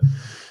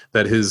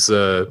his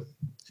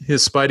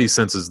spidey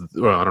senses.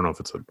 Well, I don't know if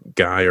it's a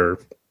guy or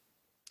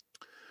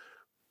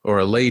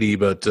a lady,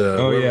 but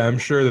I'm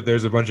sure that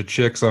there's a bunch of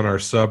chicks on our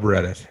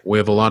subreddit. We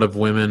have a lot of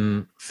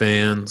women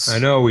fans. I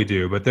know we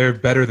do, but they're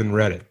better than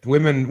Reddit.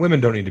 Women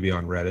don't need to be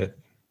on Reddit.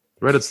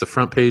 Reddit's the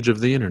front page of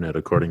the internet,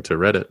 according to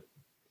Reddit.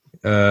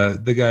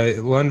 The guy,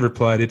 Lund,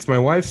 replied, "It's my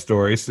wife's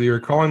story, so you're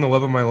calling the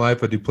love of my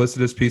life a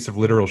duplicitous piece of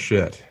literal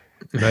shit.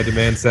 And I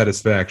demand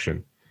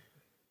satisfaction."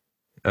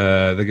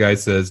 The guy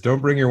says,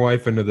 "Don't bring your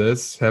wife into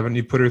this. Haven't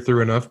you put her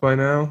through enough by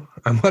now?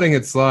 I'm letting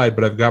it slide,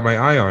 but I've got my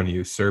eye on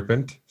you,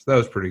 serpent." So that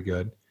was pretty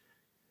good.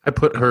 I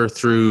put her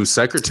through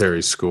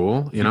secretary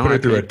school. You know, put her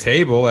through a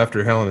table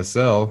after Hell in a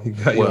Cell. He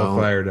got you all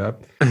fired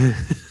up.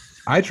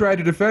 I tried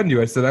to defend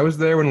you. I said I was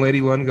there when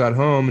Lady Lund got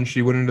home, and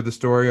she went into the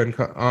story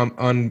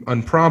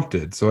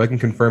unprompted, so I can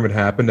confirm it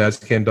happened, as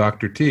can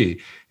Dr.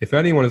 T. If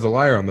anyone is a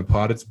liar on the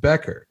pod, it's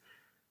Becker.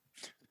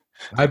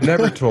 I've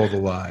never told a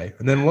lie.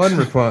 And then Lund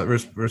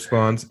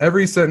responds,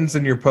 "Every sentence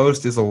in your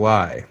post is a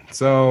lie."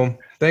 So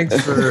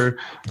thanks for...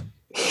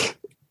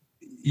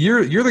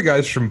 You're the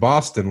guys from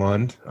Boston,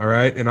 Lund, all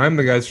right? And I'm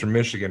the guys from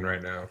Michigan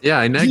right now. Yeah,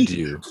 I negged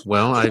you.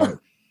 Well,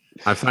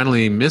 I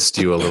finally missed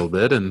you a little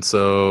bit, and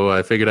so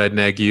I figured I'd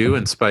neg you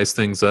and spice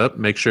things up,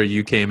 make sure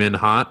you came in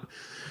hot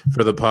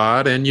for the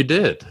pod, and you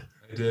did.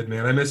 I did,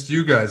 man. I missed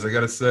you guys, I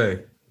got to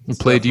say.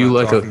 Played you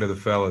like talking to the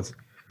fellas.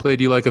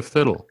 Played you like a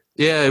fiddle.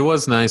 Yeah, it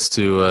was nice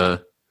to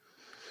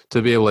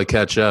be able to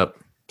catch up.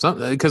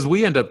 Because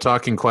we end up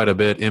talking quite a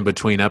bit in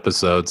between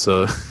episodes,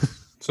 so...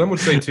 Some would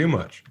say too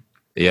much.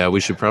 Yeah, we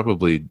should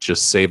probably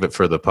just save it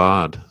for the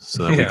pod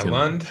so that we can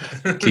Lund.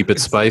 Keep it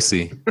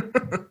spicy.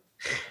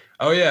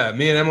 Oh, yeah.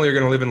 Me and Emily are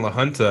going to live in La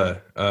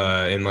Junta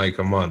in like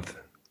a month.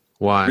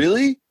 Why?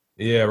 Really?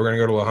 Yeah, we're going to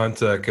go to La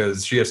Junta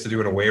because she has to do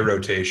an away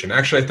rotation.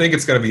 Actually, I think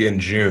it's going to be in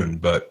June,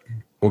 but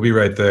we'll be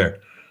right there.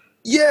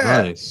 Yeah.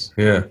 Nice.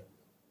 Yeah.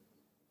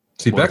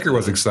 See, Becker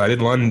was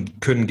excited.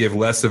 Lund couldn't give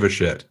less of a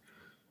shit.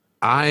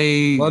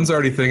 Lund's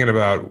already thinking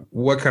about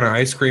what kind of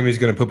ice cream he's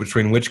going to put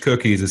between which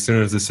cookies as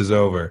soon as this is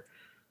over.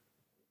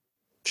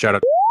 Shout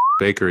out to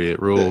Bakery.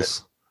 It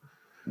rules.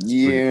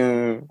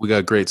 Yeah. We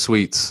got great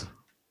sweets.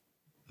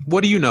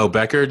 What do you know,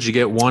 Becker? Did you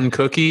get one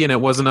cookie and it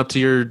wasn't up to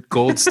your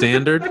gold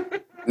standard?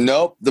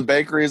 Nope. The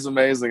bakery is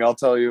amazing. I'll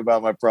tell you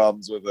about my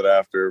problems with it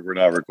after we're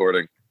not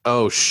recording.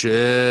 Oh,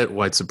 shit.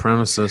 White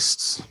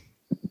supremacists.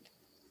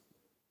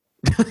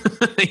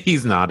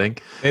 He's nodding.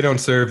 They don't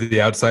serve the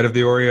outside of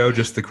the Oreo,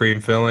 just the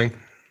cream filling.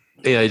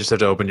 Yeah, you just have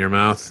to open your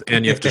mouth,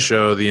 and you have to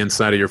show the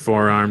inside of your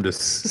forearm to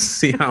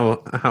see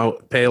how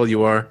pale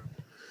you are.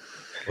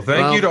 Well,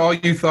 thank you to all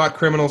you thought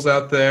criminals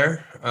out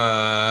there.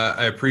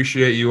 I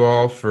appreciate you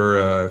all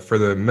for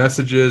the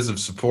messages of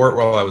support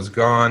while I was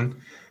gone.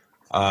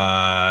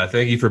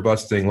 Thank you for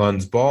busting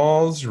Lund's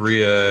balls,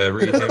 Rhea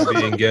him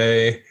being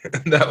gay.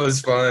 That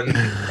was fun.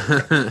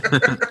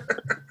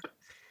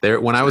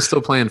 When I was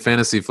still playing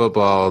fantasy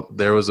football,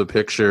 there was a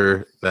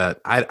picture that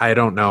I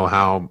don't know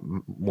how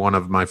one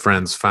of my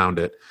friends found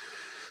it.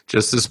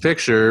 Just this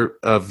picture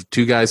of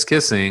two guys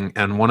kissing,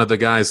 and one of the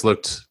guys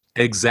looked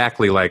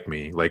exactly like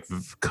me, like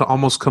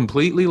almost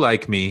completely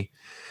like me.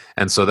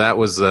 And so that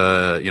was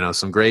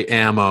some great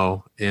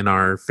ammo in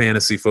our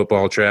fantasy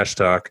football trash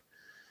talk.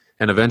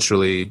 And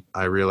eventually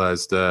I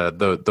realized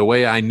the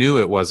way I knew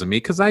it wasn't me,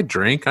 because I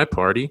drink, I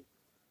party.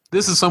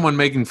 This is someone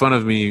making fun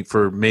of me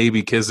for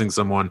maybe kissing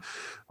someone.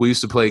 We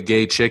used to play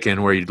gay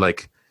chicken, where you'd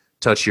like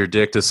touch your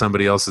dick to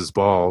somebody else's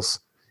balls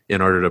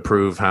in order to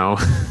prove how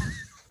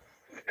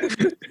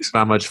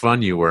much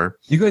fun you were.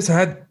 You guys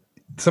had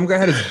some guy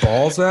had his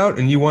balls out,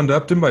 and you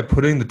one-upped him by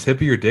putting the tip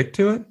of your dick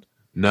to it?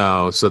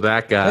 No, so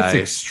that guy. That's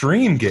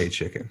extreme gay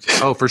chicken.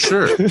 Oh, for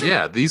sure.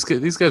 Yeah, these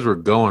guys were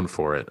going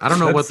for it. I don't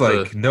know That's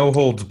like no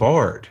holds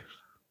barred.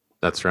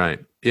 That's right.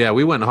 Yeah,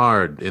 we went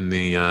hard in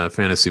the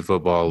fantasy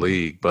football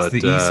league, but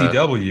it's the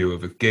ECW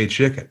of a gay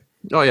chicken.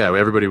 Oh yeah,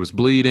 everybody was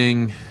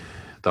bleeding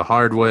the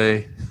hard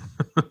way.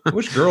 I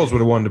wish girls would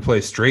have wanted to play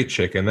straight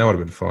chicken. That would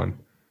have been fun.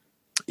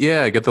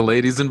 Yeah, get the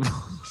ladies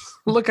involved.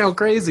 Look how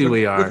crazy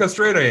we are. Look how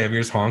straight I am.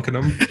 You're just honking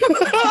them.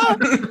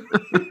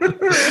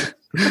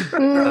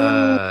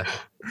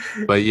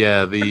 But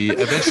yeah,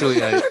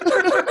 eventually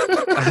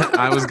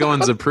I was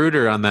going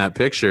Zapruder on that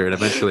picture, and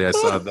eventually I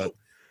saw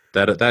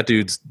that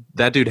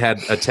dude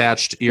had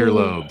attached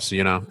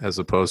earlobes, as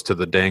opposed to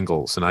the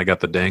dangles, and I got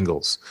the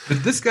dangles. Did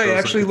this guy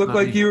actually look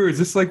like you, or is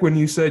this like when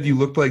you said you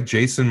looked like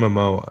Jason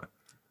Momoa?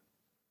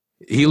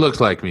 He looked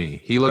like me.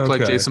 He looked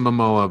like Jason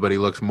Momoa, but he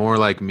looked more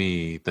like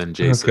me than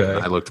Jason.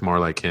 Okay. I looked more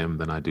like him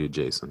than I do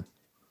Jason.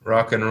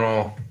 Rock and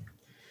roll.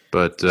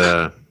 But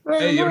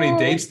hey, you have any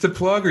dates to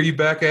plug? Are you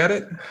back at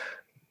it?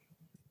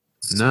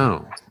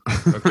 No.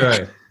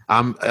 Okay.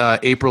 I'm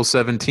April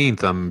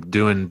 17th. I'm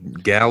doing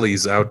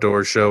Galley's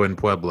outdoor show in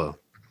Pueblo.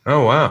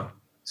 Oh wow!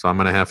 So I'm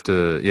gonna have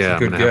to,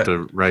 have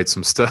to write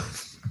some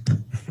stuff.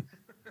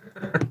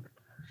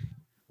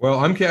 Well,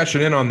 I'm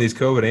cashing in on these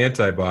COVID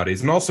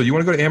antibodies, and also, you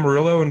want to go to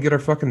Amarillo and get our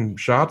fucking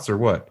shots, or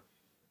what?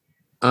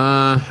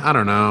 I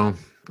don't know.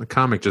 The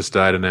comic just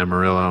died in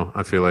Amarillo.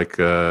 I feel like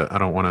I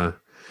don't want to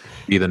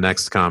be the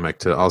next comic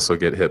to also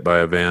get hit by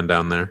a van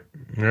down there.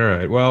 All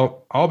right.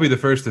 Well, I'll be the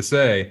first to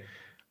say,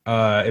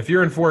 if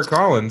you're in Fort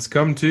Collins,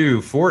 come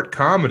to Fort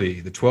Comedy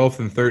the 12th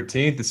and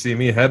 13th to see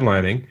me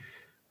headlining.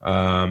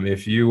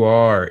 If you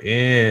are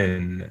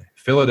in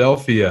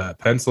Philadelphia,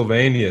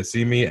 Pennsylvania.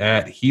 See me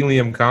at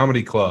Helium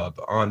Comedy Club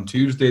on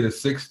Tuesday the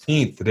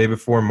 16th, the day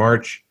before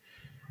March.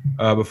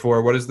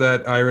 Before, what is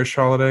that Irish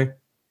holiday?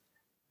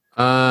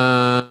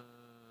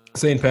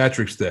 St.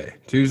 Patrick's Day.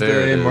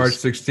 Tuesday, March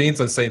 16th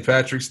on St.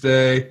 Patrick's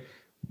Day.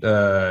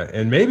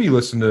 And maybe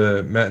listen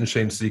to Matt and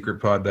Shane's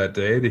Secret Pod that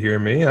day to hear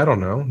me. I don't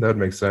know. That would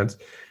make sense.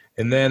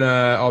 And then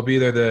I'll be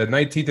there the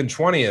 19th and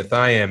 20th.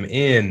 I am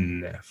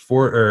in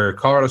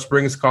Colorado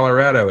Springs,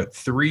 Colorado at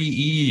 3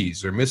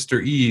 E's or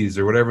Mr. E's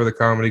or whatever the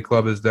comedy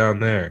club is down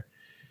there.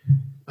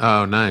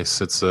 Oh,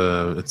 nice. It's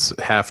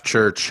half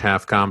church,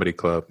 half comedy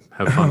club.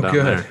 Have fun down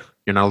there.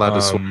 You're not allowed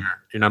to swear.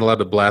 You're not allowed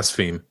to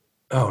blaspheme.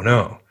 Oh,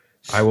 no.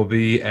 I will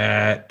be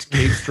at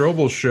Kate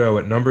Strobel's show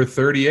at number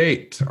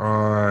 38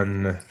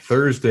 on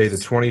Thursday, the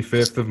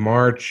 25th of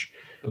March.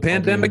 The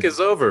pandemic is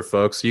over,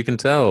 folks. You can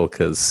tell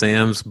because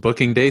Sam's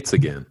booking dates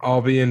again.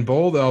 I'll be in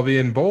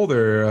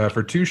Boulder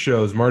for 2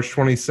 shows, March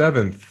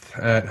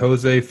 27th at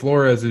Jose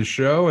Flores'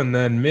 show. And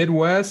then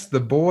Midwest, the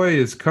boy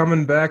is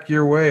coming back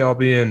your way. I'll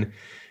be in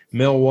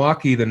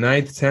Milwaukee the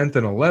 9th, 10th,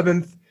 and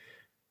 11th.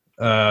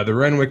 The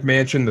Renwick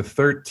Mansion the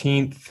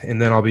 13th, and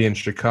then I'll be in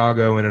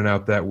Chicago in and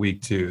out that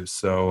week too.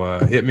 So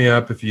hit me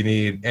up if you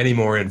need any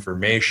more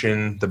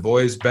information. The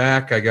boy's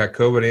back. I got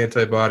COVID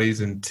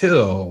antibodies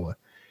until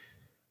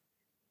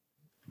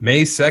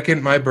May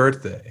 2nd, my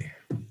birthday.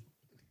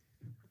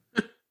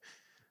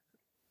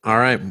 All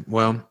right.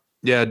 Well,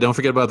 yeah, don't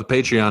forget about the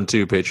Patreon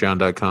too.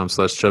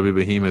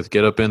 Patreon.com/chubbybehemoth.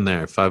 Get up in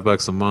there.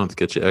 $5 a month.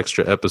 Get you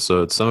extra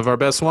episodes. Some of our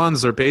best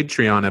ones are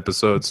Patreon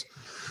episodes.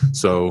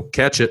 So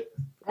catch it.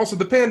 Also,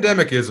 the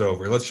pandemic is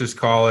over. Let's just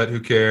call it. Who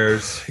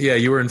cares? Yeah,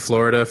 you were in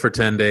Florida for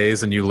 10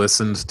 days and you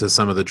listened to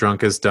some of the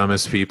drunkest,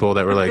 dumbest people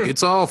that were like,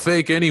 it's all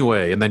fake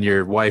anyway. And then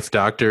your wife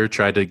doctor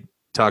tried to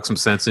talk some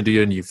sense into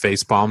you and you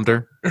face palmed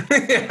her.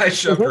 Yeah, I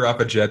shoved her off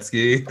a jet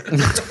ski.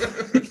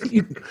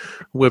 You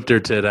whipped her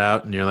tit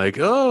out and you're like,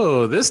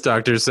 oh, this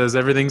doctor says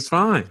everything's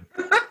fine.